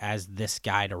trust you as this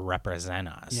guy to represent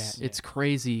us. It's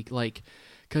crazy, like,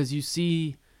 because you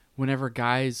see whenever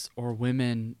guys or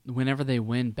women, whenever they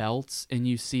win belts and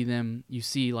you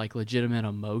see like legitimate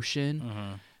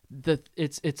emotion.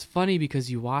 It's funny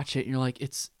because you watch it and you're like,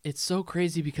 it's so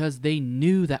crazy because they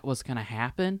knew that was going to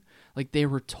happen. Like, they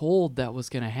were told that was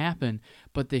going to happen,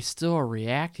 but they still are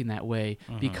reacting that way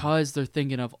because they're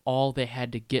thinking of all they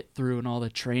had to get through and all the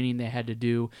training they had to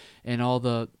do and all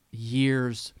the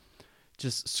years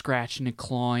just scratching and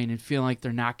clawing and feeling like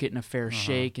they're not getting a fair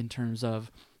shake in terms of,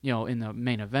 in the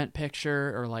main event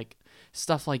picture or like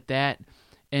stuff like that.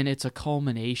 And it's a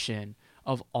culmination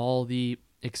of all the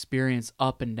experience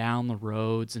up and down the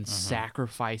roads and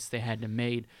sacrifice they had to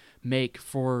make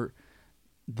for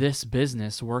this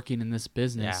business, working in this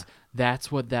business.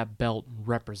 That's what that belt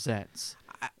represents.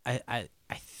 I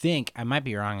think I might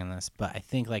be wrong on this, but I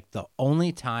think like the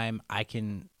only time I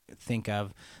can think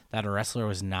of that a wrestler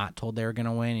was not told they were going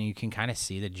to win, and you can kind of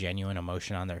see the genuine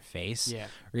emotion on their face. Yeah.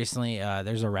 Recently,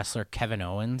 there's a wrestler, Kevin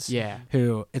Owens. Yeah.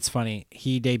 Who, it's funny,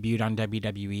 he debuted on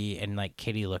WWE, and like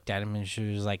Katie looked at him and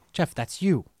she was like, "Jeff, that's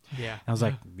you." Yeah. I was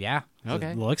like, "Yeah,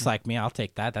 Okay. it looks like me. I'll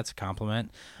take that. That's a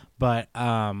compliment." But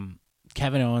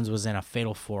Kevin Owens was in a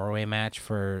fatal 4-way match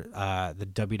for the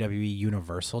WWE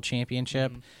Universal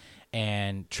Championship.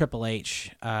 And Triple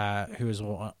H, who is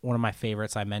one of my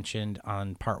favorites I mentioned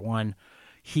on part 1,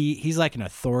 he's like an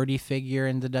authority figure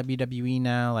in the WWE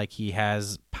now. Like, he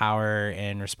has power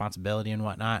and responsibility and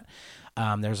whatnot.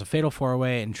 There's a fatal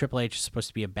 4-way, and Triple H is supposed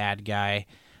to be a bad guy.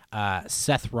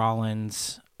 Seth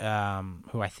Rollins,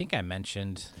 who I think I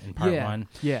mentioned in part 1.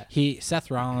 Yeah. Seth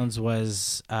Rollins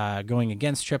was going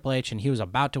against Triple H, and he was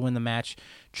about to win the match.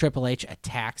 Triple H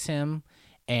attacks him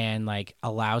and like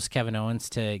allows Kevin Owens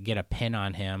to get a pin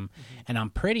on him. And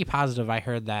I'm pretty positive I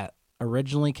heard that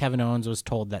originally Kevin Owens was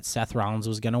told that Seth Rollins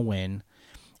was going to win,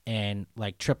 and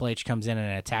like Triple H comes in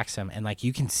and attacks him, and like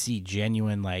you can see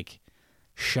genuine like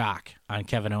shock on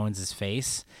Kevin Owens'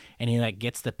 face, and he like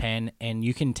gets the pin, and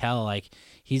you can tell like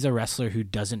he's a wrestler who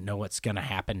doesn't know what's going to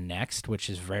happen next, which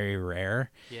is very rare.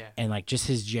 Yeah. And like just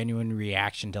his genuine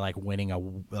reaction to like winning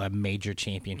a major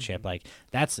championship, like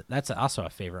that's also a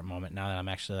favorite moment now that I'm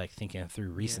actually like thinking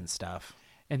through recent stuff.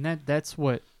 And that's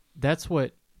what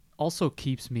also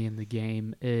keeps me in the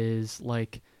game is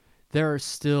like there are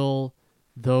still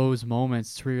those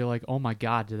moments where you're like, oh my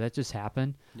God, did that just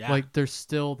happen? Yeah. Like there's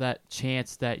still that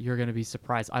chance that you're going to be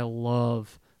surprised. I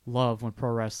love when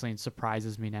pro wrestling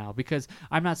surprises me now, because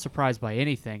I'm not surprised by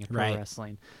anything in pro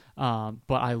wrestling. But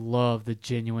I love the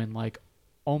genuine, like,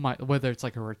 oh my, whether it's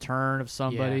like a return of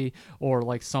somebody or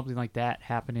like something like that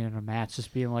happening in a match,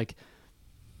 just being like,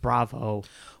 bravo.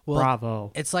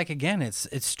 It's like, again, it's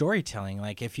storytelling.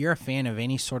 Like if you're a fan of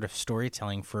any sort of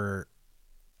storytelling for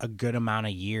a good amount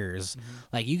of years,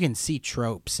 like you can see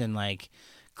tropes and like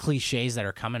cliches that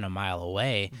are coming a mile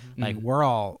away. Like we're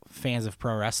all fans of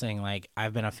pro wrestling. Like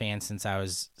I've been a fan since I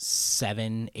was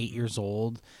 7-8 years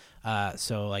old.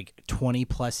 So like 20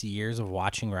 plus years of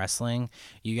watching wrestling.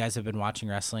 You guys have been watching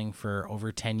wrestling for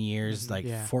over 10 years, like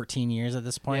 14 years at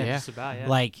this point. Yeah, just about, yeah.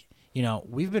 Like, you know,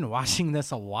 we've been watching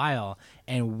this a while,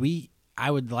 and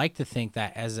I would like to think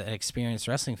that as an experienced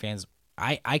wrestling fans,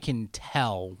 I can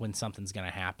tell when something's going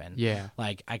to happen. Yeah.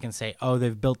 Like, I can say, oh,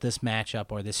 they've built this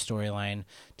matchup or this storyline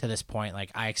to this point.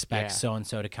 Like, I expect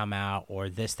so-and-so to come out or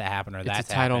this to happen or that to happen.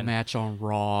 It's a title match on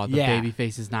Raw. The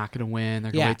babyface is not going to win.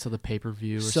 They're going to wait till the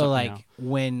pay-per-view or something. So, like,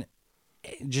 when,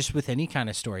 just with any kind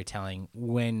of storytelling,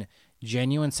 when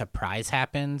genuine surprise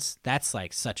happens, that's,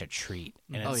 like, such a treat.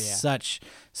 And it's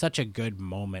such a good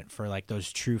moment for, like,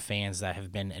 those true fans that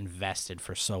have been invested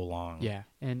for so long. Yeah.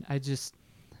 And I just...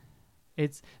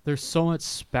 there's so much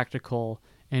spectacle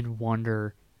and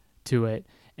wonder to it,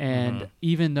 and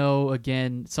even though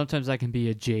again sometimes I can be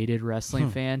a jaded wrestling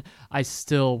fan, I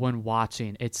still, when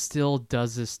watching, it still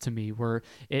does this to me where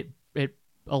it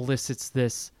elicits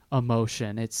this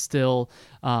emotion. It still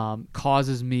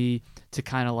causes me to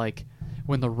kind of like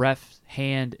when the ref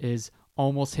hand is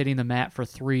almost hitting the mat for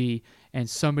 3 and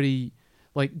somebody,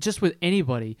 like just with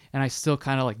anybody, and I still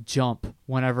kind of like jump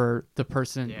whenever the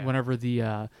person,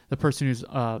 the person who's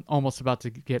almost about to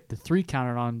get the 3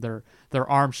 counted on their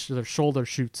arm, their shoulder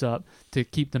shoots up to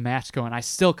keep the match going. I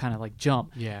still kind of like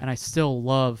jump, and I still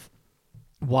love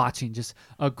watching just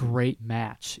a great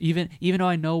match. Even though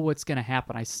I know what's gonna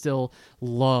happen, I still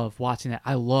love watching that.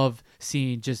 I love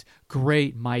seeing just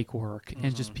great mic work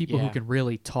and just people who can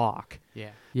really talk.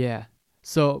 Yeah.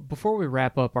 So before we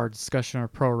wrap up our discussion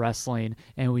of pro wrestling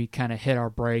and we kind of hit our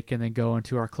break and then go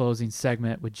into our closing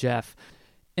segment with Jeff,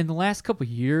 in the last couple of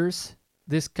years,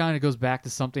 this kind of goes back to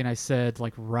something I said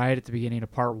like right at the beginning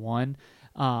of part 1,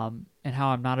 and how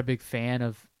I'm not a big fan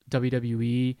of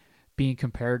WWE being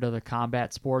compared to the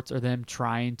combat sports or them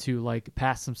trying to like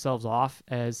pass themselves off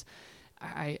as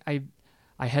I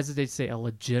hesitate to say a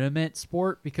legitimate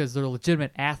sport, because they're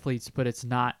legitimate athletes, but it's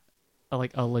not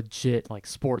like a legit like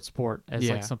sport as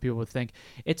like some people would think.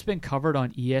 It's been covered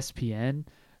on ESPN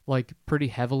like pretty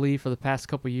heavily for the past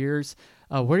couple of years.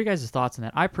 What are you guys' thoughts on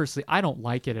that? I personally, I don't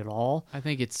like it at all. I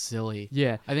think it's silly.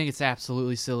 Yeah. I think it's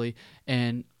absolutely silly.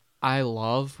 And I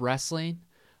love wrestling,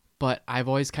 but I've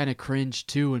always kind of cringed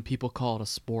too when people call it a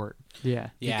sport. Yeah.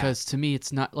 Because to me,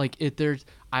 it's not like it.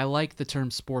 I like the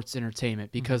term sports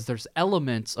entertainment because there's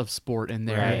elements of sport in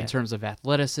there in terms of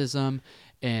athleticism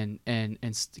and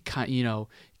you know,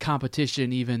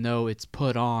 competition, even though it's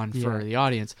put on for the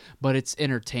audience, but it's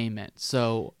entertainment.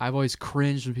 So I've always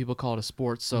cringed when people call it a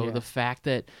sport. So the fact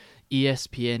that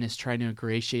ESPN is trying to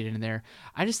ingratiate in there.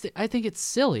 I think it's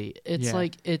silly. It's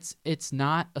like it's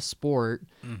not a sport,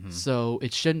 so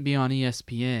it shouldn't be on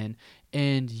ESPN.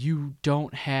 And you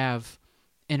don't have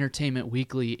Entertainment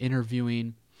Weekly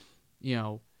interviewing,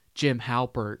 Jim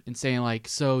Halpert and saying like,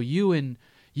 so you and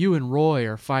Roy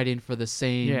are fighting for the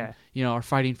same, are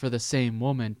fighting for the same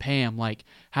woman, Pam. Like,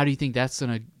 how do you think that's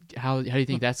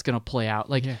gonna play out?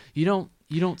 Like, you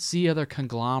don't see other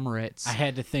conglomerates. I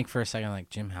had to think for a second, like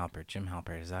Jim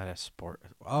Halpert, is that a sport?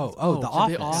 Oh, The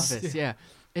Office. The Office, yeah.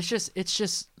 It's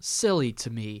just silly to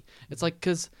me. It's like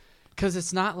because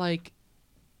it's not like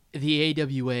the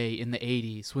AWA in the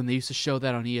 80s when they used to show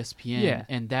that on ESPN,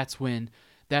 and that's when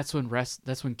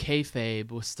kayfabe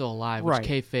was still alive, which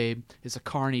kayfabe is a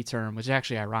Carney term, which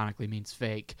actually ironically means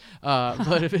fake.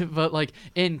 But like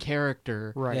in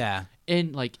character, Yeah.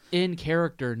 In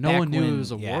character, no Back one knew when- it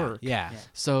was a work. Yeah.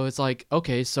 So it's like,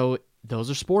 okay, so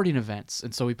those are sporting events,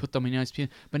 and so we put them in ESPN.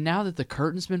 But now that the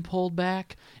curtain's been pulled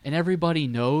back and everybody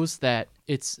knows that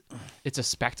it's a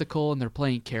spectacle and they're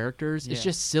playing characters, it's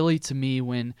just silly to me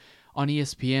when on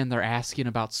ESPN they're asking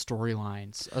about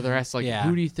storylines, or they're asking like,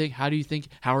 who do you think? How do you think?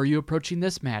 How are you approaching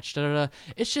this match? Da, da, da.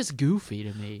 It's just goofy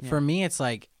to me. For me, it's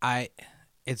like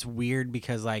it's weird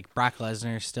because like Brock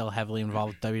Lesnar is still heavily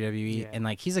involved with WWE, and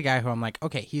like he's a guy who I'm like,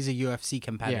 okay, he's a UFC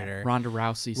competitor. Ronda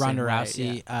Rousey.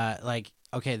 Like,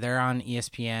 okay, they're on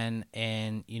ESPN,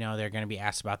 and they're going to be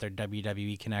asked about their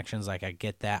WWE connections. Like, I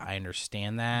get that, I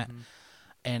understand that,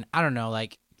 and I don't know,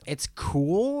 like it's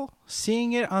cool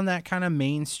seeing it on that kind of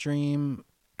mainstream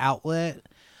outlet,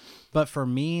 but for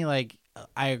me, like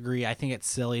I agree. I think it's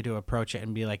silly to approach it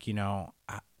and be like,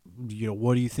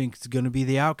 what do you think is going to be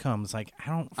the outcomes? Like,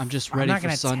 I'm just ready for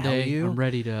Sunday. I'm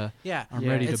ready to. Yeah, I'm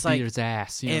ready to beat his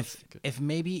ass. If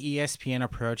maybe ESPN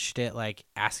approached it like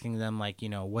asking them like,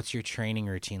 what's your training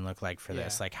routine look like for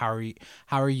this? Like, how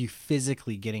are you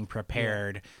physically getting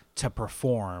prepared to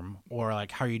perform, or like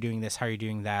how are you doing this? How are you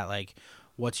doing that? Like,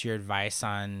 what's your advice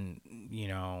on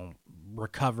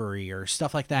recovery or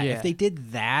stuff like that? If they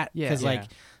did that, because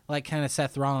like kind of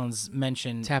Seth Rollins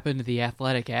mentioned, tap into the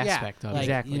athletic aspect of it.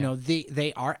 Exactly.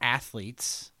 They are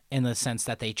athletes in the sense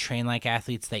that they train like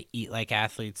athletes, they eat like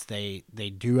athletes, they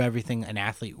do everything an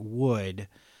athlete would.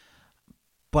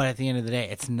 But at the end of the day,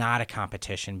 it's not a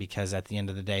competition, because at the end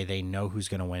of the day, they know who's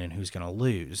going to win and who's going to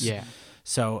lose. Yeah.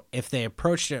 So if they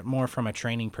approached it more from a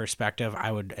training perspective,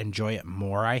 I would enjoy it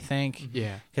more, I think.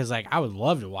 Yeah. Because like I would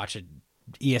love to watch a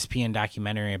ESPN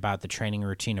documentary about the training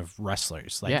routine of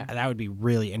wrestlers. Like that would be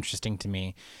really interesting to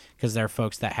me, because there are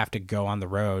folks that have to go on the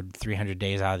road 300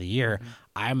 days out of the year.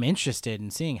 I'm interested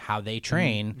in seeing how they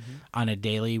train on a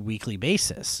daily, weekly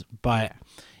basis. But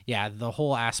the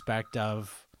whole aspect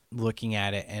of looking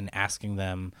at it and asking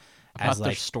them about as their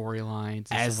like storylines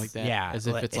and stuff like that, as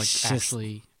if it's like just,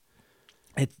 actually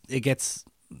it gets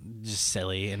just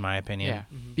silly in my opinion.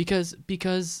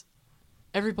 Because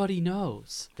everybody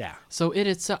knows. Yeah. So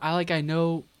I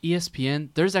know ESPN.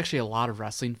 There's actually a lot of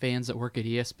wrestling fans that work at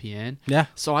ESPN. Yeah.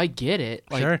 So I get it.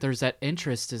 Like, Sure. there's that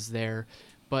interest is there,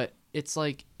 but it's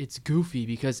like it's goofy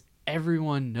because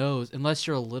everyone knows. Unless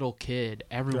you're a little kid,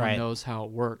 everyone knows how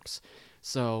it works.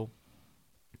 So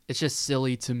it's just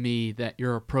silly to me that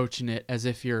you're approaching it as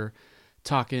if you're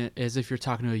talking to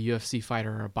a UFC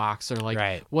fighter or a boxer.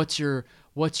 Like, what's your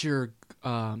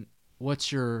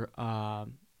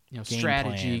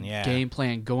strategy, game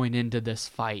plan going into this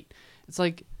fight? It's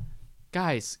like,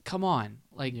 guys, come on.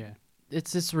 Like,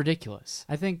 it's just ridiculous.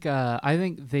 I think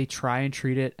they try and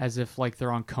treat it as if like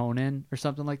they're on Conan or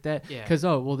something like that. Yeah. Because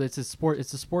it's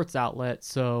a sports outlet,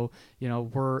 so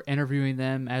we're interviewing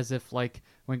them as if like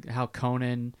how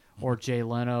Conan or Jay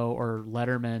Leno or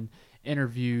Letterman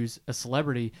interviews a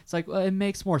celebrity. It's like, well, it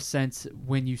makes more sense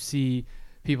when you see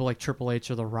people like Triple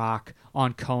H or The Rock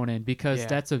on Conan, because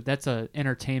that's a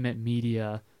entertainment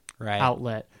media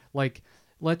outlet. Like,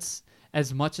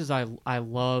 as much as I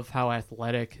love how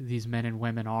athletic these men and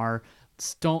women are,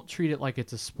 don't treat it like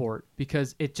it's a sport,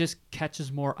 because it just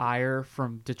catches more ire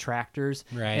from detractors.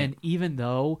 And even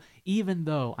though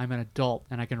I'm an adult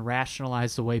and I can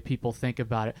rationalize the way people think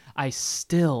about it, I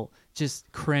still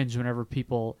just cringe whenever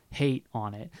people hate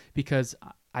on it, because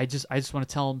I just want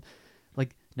to tell them,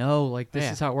 like, no, like,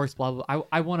 this is how it works, blah, blah, blah.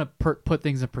 I want to put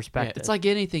things in perspective. It's like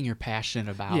anything you're passionate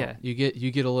about. Yeah. You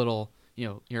get a little,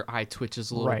 your eye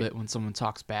twitches a little bit when someone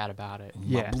talks bad about it.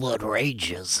 My blood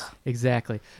rages.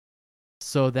 Exactly.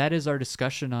 So that is our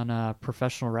discussion on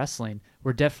professional wrestling.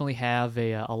 We definitely have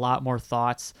a lot more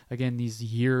thoughts. Again, these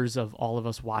years of all of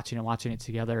us watching it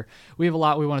together, we have a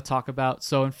lot we want to talk about.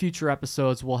 So in future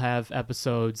episodes, we'll have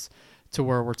episodes to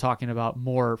where we're talking about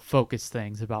more focused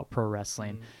things about pro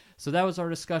wrestling. So that was our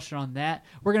discussion on that.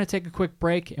 We're going to take a quick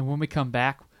break, and when we come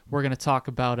back, we're going to talk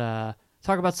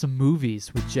about some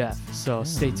movies with Jeff. So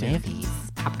stay tuned. Movies.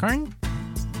 Popcorn?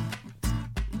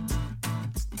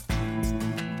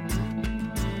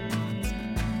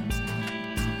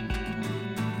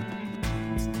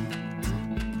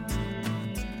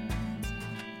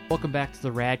 Welcome back to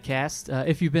the Radcast.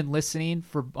 If you've been listening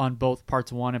on both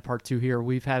parts 1 and part 2 here,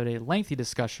 we've had a lengthy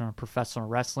discussion on professional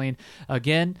wrestling.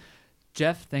 Again,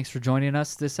 Jeff, thanks for joining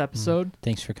us this episode.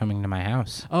 Thanks for coming to my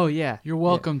house. Oh, yeah. You're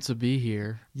welcome to be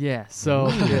here. Yeah, so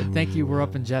thank you. We're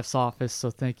up in Jeff's office, so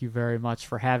thank you very much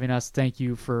for having us. Thank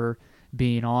you for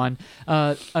being on.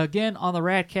 Again, on the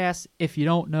Radcast, if you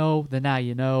don't know, then now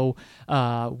you know.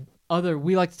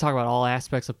 We like to talk about all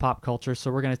aspects of pop culture,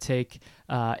 so we're going to take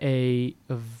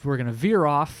we're going to veer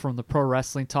off from the pro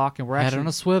wrestling talk, and we're Head actually on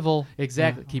a swivel.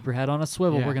 Exactly. Keep your head on a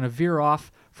swivel. Yeah. We're going to veer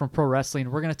off from pro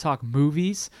wrestling. We're going to talk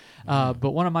movies.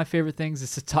 But one of my favorite things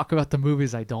is to talk about the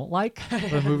movies I don't like,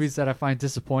 the movies that I find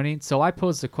disappointing. So I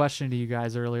posed a question to you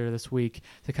guys earlier this week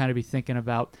to kind of be thinking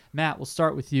about. Matt, we'll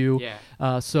start with you.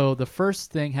 Yeah. So the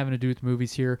first thing having to do with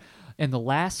movies here, in the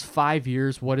last 5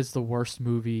 years, what is the worst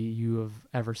movie you have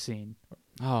ever seen?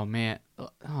 Oh, man.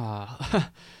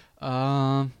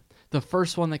 The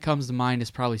first one that comes to mind is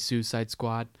probably Suicide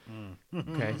Squad.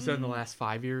 Okay. So in the last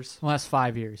 5 years? The last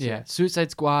 5 years, yeah.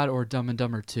 Suicide Squad or Dumb and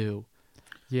Dumber 2.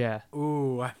 Yeah.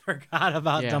 Ooh, I forgot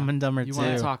about Dumb and Dumber 2. You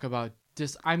want to talk about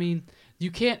just, I mean, you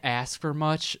can't ask for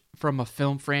much from a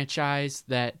film franchise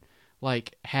that,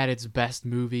 like, had its best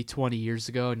movie 20 years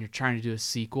ago, and you're trying to do a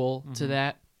sequel to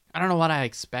that. I don't know what I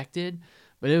expected,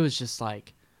 but it was just,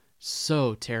 like,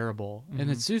 so terrible. And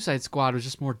then Suicide Squad was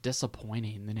just more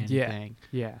disappointing than anything.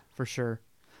 Yeah, for sure.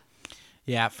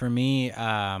 Yeah, for me,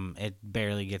 it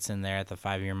barely gets in there at the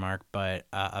 5-year mark, but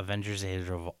Avengers Age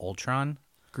of Ultron,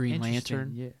 Green Interesting,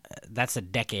 Lantern. Yeah. that's a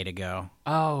decade ago.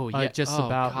 Oh, yeah. Just oh,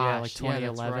 about, gosh. like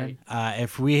 2011. Yeah, that's right.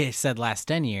 If we said last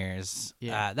 10 years,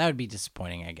 Yeah. that would be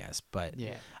disappointing, I guess. But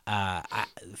Yeah.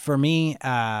 for me,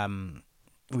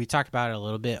 we talked about it a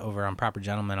little bit over on Proper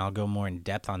Gentleman. I'll go more in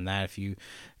depth on that if you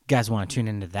guys want to tune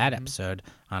into that episode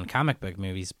on comic book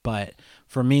movies. But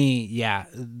for me, yeah,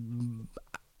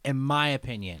 in my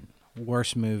opinion,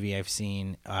 worst movie I've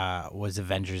seen was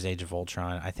Avengers Age of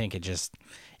Ultron. I think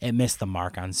it missed the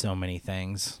mark on so many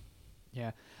things.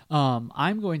 Yeah.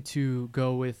 I'm going to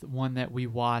go with one that we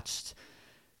watched.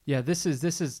 Yeah, this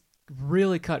is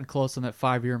really cutting close on that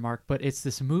 5-year mark, but it's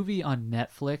this movie on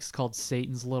Netflix called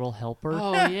Satan's Little Helper.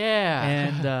 Oh, yeah.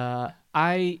 And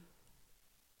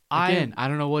I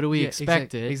don't know what we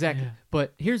expected. Exactly. Yeah.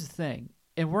 But here's the thing,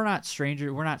 and we're not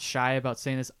shy about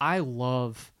saying this. I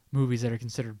love movies that are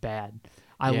considered bad.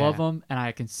 I love them, and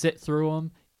I can sit through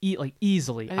them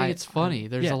easily. I think it's funny.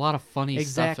 There's a lot of funny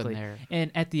stuff in there.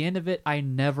 And at the end of it, I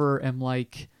never am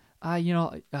like, I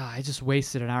just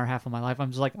wasted an hour and a half of my life. I'm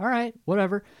just like, all right,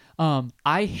 whatever.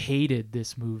 I hated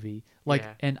this movie.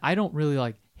 And I don't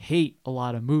really hate a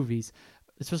lot of movies,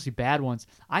 especially bad ones.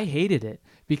 I hated it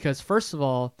because, first of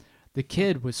all, the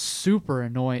kid was super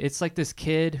annoying. It's like this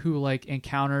kid who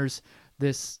encounters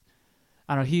this,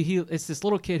 I don't know, it's this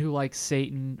little kid who likes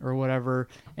Satan or whatever,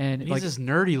 and he's this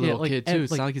nerdy little kid too.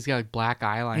 It's not like he's got black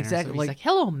eyeliner. Exactly. He's like,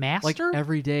 "Hello, master."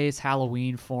 Every day is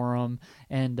Halloween for him,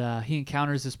 and he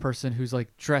encounters this person who's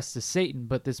dressed as Satan,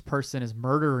 but this person is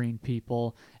murdering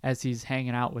people as he's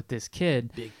hanging out with this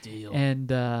kid. Big deal.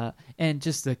 And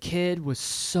just the kid was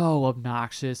so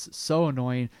obnoxious, so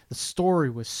annoying. The story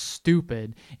was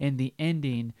stupid, and the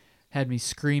ending had me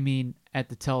screaming at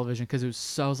the television because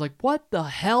I was like, what the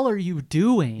hell are you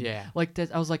doing? Yeah.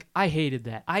 I was like, I hated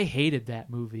that. I hated that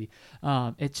movie.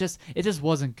 It just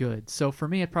wasn't good. So for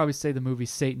me, I'd probably say the movie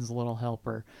Satan's Little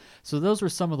Helper. So those were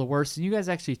some of the worst. And you guys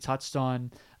actually touched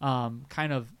on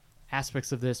kind of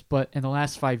aspects of this, but in the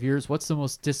last 5 years, what's the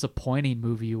most disappointing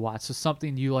movie you watched? So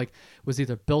something you was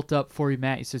either built up for you,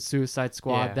 Matt. You said Suicide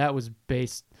Squad. Yeah. That was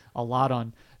based a lot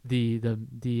on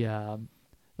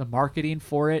the marketing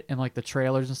for it and the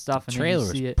trailers and stuff. And Trailer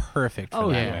then you see was it. perfect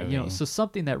for that movie. So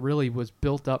something that really was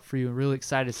built up for you and really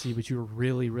excited to see, but you were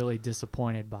really, really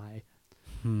disappointed by.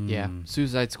 Yeah,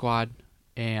 Suicide Squad,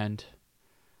 and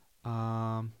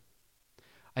I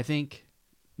think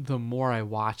the more I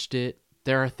watched it,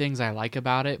 there are things I like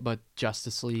about it, but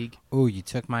Justice League. Ooh, you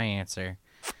took my answer.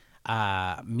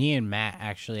 Me and Matt,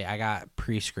 actually, I got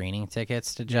pre-screening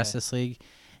tickets to Justice League.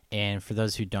 And for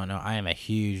those who don't know, I am a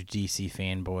huge DC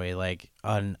fanboy.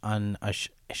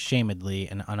 Unashamedly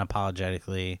and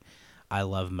unapologetically, I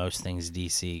love most things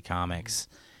DC Comics.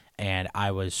 And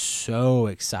I was so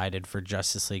excited for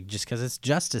Justice League just because it's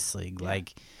Justice League.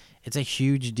 It's a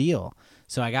huge deal.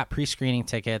 So I got pre-screening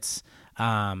tickets.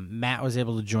 Matt was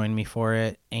able to join me for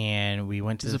it, and we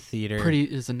went to the theater.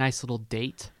 It was a nice little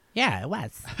date. Yeah, it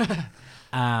was.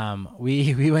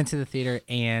 We went to the theater,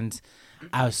 and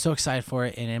I was so excited for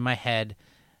it. And in my head,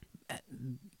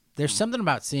 there's something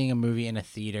about seeing a movie in a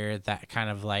theater that kind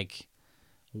of like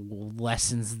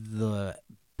lessens the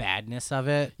badness of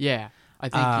it. Yeah. I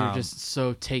think you're just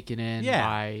so taken in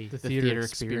by the theater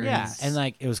experience. Yeah, and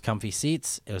like it was comfy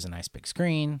seats. It was a nice big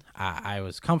screen. I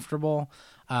was comfortable.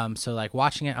 So like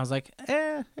watching it, I was like,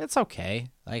 it's okay.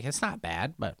 Like it's not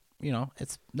bad, but you know,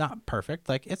 it's not perfect.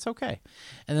 Like it's okay.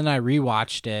 And then I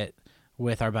rewatched it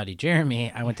with our buddy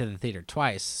Jeremy. I went to the theater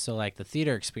twice, so like the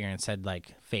theater experience had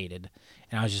like faded,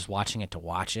 and I was just watching it to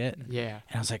watch it. Yeah,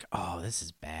 and I was like, oh, this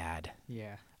is bad.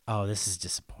 Yeah. Oh, this is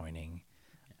disappointing.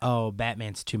 Oh,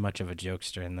 Batman's too much of a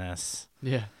jokester in this.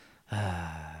 Yeah.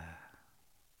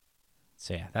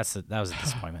 So yeah, that was a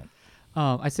disappointment.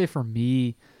 I'd say for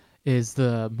me is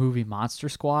the movie Monster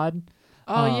Squad.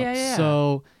 Oh yeah.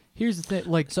 So here's the thing,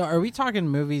 like, So are we talking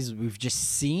movies we've just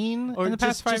seen in the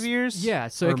past 5 years? Yeah,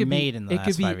 so or it could made be in the it last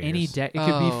could be 5 any years? it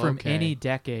could be from okay. any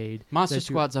decade. Monster that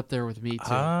you- Squad's up there with me too.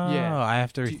 Oh, Yeah. I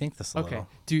have to rethink this a Okay.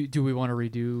 little. Do we want to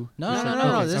redo? No.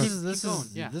 Okay, This so- is going,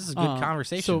 yeah. this is good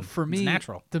conversation. So for me, it's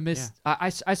natural. I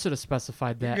should have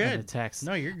specified that in the text.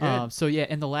 No, you're good. So yeah,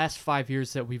 in the last 5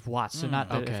 years that we've watched, so not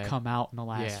that okay. have come out in the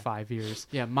last Yeah. 5 years.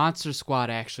 Yeah, Monster Squad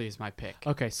actually is my pick.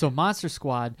 Okay, so Monster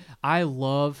Squad, I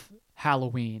love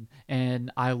Halloween,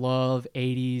 and I love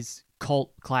 80s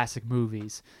cult classic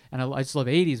movies, and I just love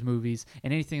 80s movies,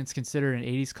 and anything that's considered an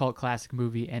 80s cult classic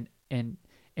movie and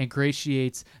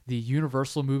ingratiates the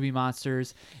Universal movie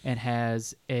monsters and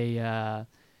has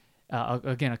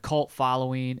again a cult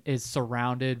following, is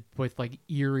surrounded with like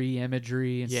eerie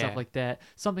imagery and stuff Yeah. like that.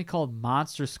 Something called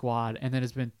Monster Squad,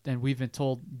 and we've been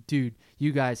told, dude,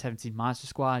 you guys haven't seen Monster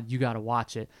Squad, you got to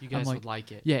watch it. You guys I'm would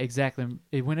like it. Yeah, exactly.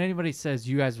 When anybody says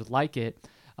you guys would like it,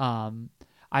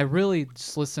 I really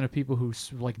just listen to people who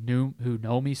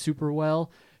know me super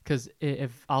well, because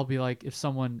if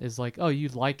someone is like, oh,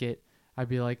 you'd like it, I'd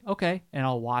be like, okay, and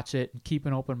I'll watch it and keep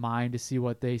an open mind to see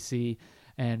what they see.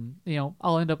 And,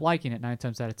 I'll end up liking it 9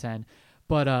 times out of 10.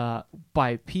 But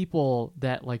by people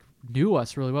that, like, knew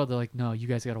us really well, they're like, no, you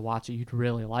guys got to watch it. You'd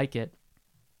really like it.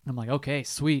 I'm like, okay,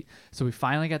 sweet. So we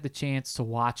finally got the chance to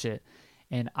watch it,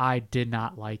 and I did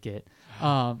not like it.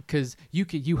 Because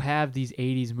you have these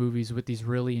 80s movies with these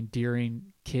really endearing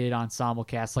kid ensemble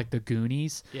casts, like the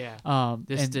Goonies. Yeah.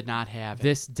 This did not have it.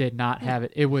 This did not have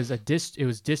it. It was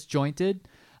disjointed.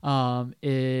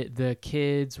 The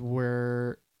kids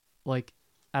were like,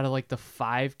 out of like the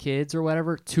 5 kids or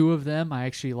whatever, 2 of them I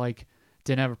actually like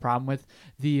didn't have a problem with.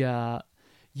 There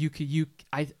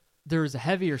was a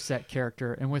heavier set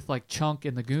character, and with like Chunk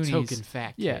in the Goonies, Token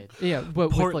fat kid. but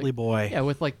Portly with, like, boy. Yeah,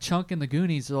 with like Chunk in the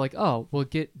Goonies, they're like, oh, we'll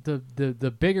get the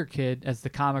bigger kid as the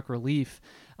comic relief.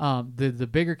 The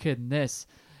bigger kid in this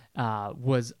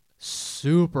was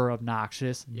super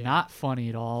obnoxious, not funny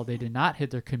at all. They did not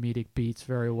hit their comedic beats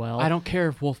very well. I don't care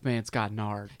if Wolfman's got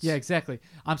nards. Yeah, exactly.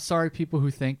 I'm sorry, people who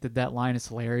think that line is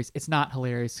hilarious. It's not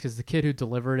hilarious because the kid who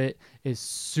delivered it is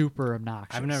super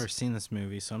obnoxious. I've never seen this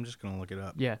movie, so I'm just gonna look it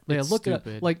up. Yeah, It's look it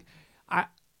stupid. up. Like,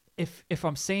 if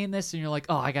I'm saying this and you're like,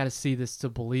 oh, I got to see this to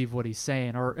believe what he's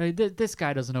saying, or this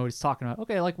guy doesn't know what he's talking about.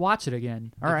 Okay, like, watch it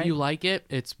again. All right. If you like it,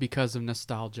 it's because of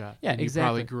nostalgia. Yeah, and exactly. You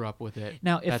probably grew up with it.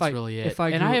 Now, if that's I- really it. if I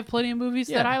and grew I up- have plenty of movies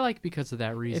that Yeah. I like because of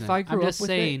that reason. I grew I'm just up with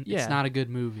it, saying yeah. it's not a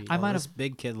good movie. I might This have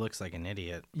big kid looks like an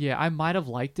idiot. Yeah, I might have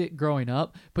liked it growing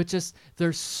up, but just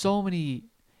there's so many.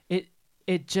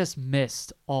 It just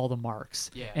missed all the marks.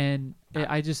 Yeah. And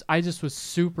I just was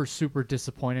super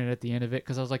disappointed at the end of it,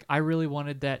 because I was like, I really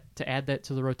wanted to add that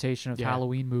to the rotation of Yeah.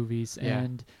 Halloween movies, Yeah.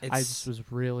 and I It's- just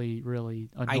was really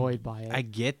annoyed by it. I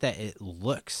get that it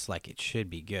looks like it should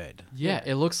be good. Yeah,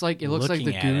 it looks like Looking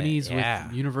the at it, Goonies yeah.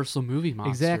 with Universal movie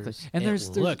monsters. Exactly. And It there's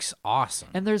looks awesome.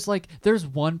 And there's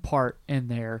one part in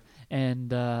there,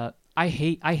 and I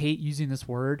hate using this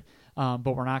word,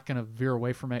 but we're not going to veer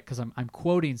away from it because I'm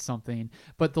quoting something.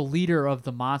 But the leader of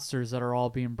the monsters that are all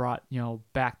being brought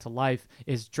back to life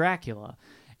is Dracula,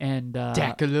 and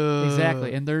Dracula.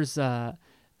 exactly. And there's a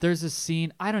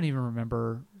scene, I don't even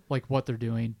remember like what they're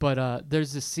doing, but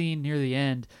there's a scene near the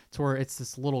end to where it's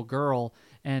this little girl,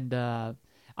 and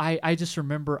I just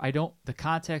remember, the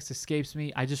context escapes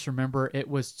me. I just remember it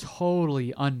was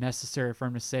totally unnecessary for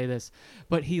him to say this,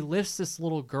 but he lifts this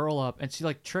little girl up and she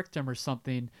like tricked him or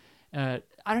something. I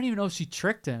don't even know if she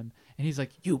tricked him, and he's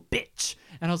like, "You bitch,"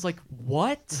 and I was like,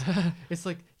 "What?" It's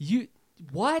like, you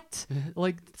what?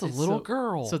 Like, It's a little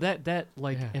girl. So that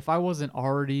like, Yeah. if I wasn't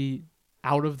already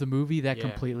out of the movie, that Yeah.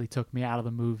 completely took me out of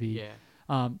the movie. Yeah.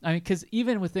 I mean, because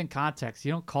even within context,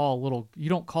 you don't call a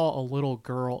little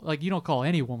girl, like, you don't call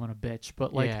any woman a bitch,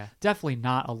 but like definitely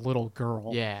not a little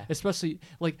girl. Yeah. Especially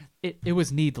like it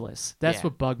was needless. That's Yeah.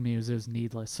 what bugged me, was it was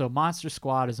needless. So Monster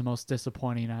Squad is the most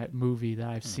disappointing movie that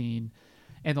I've seen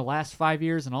in the last 5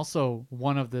 years, and also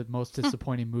one of the most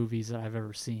disappointing movies that I've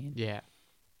ever seen. Yeah.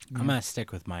 I'm gonna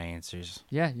stick with my answers.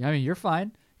 Yeah, I mean, you're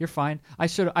fine. You're fine. I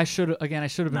should have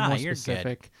been more you're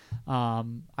specific.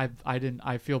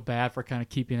 I feel bad for kind of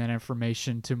keeping that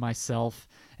information to myself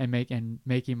and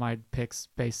making my picks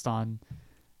based on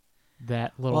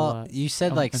that little. Well, you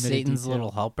said like omitted Satan's detail.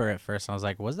 Little Helper at first. And I was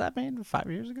like, was that made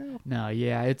 5 years ago? No,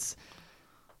 yeah, it's.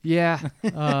 Yeah,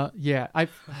 yeah.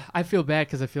 I feel bad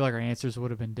because I feel like our answers would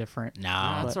have been different.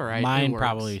 No, that's all right. It Mine works.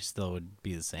 probably still would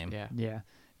be the same. Yeah.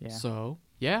 Yeah. So,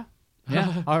 yeah.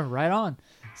 Yeah. All right, right on.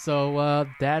 So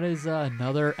that is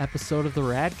another episode of the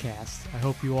Radcast. I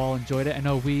hope you all enjoyed it. I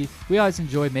know we always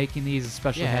enjoy making these,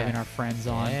 especially Yeah. having our friends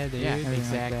on. Yeah, dude. Yeah, everything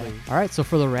like that. exactly. All right, so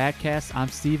for the Radcast, I'm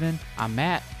Steven. I'm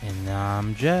Matt. And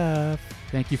I'm Jeff.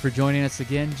 Thank you for joining us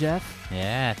again, Jeff.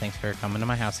 Yeah, thanks for coming to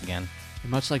my house again. And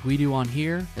much like we do on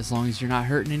here, as long as you're not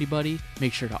hurting anybody,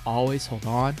 make sure to always hold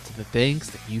on to the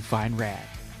things that you find rad.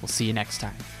 We'll see you next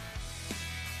time.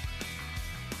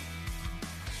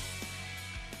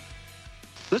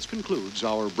 This concludes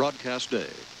our broadcast day.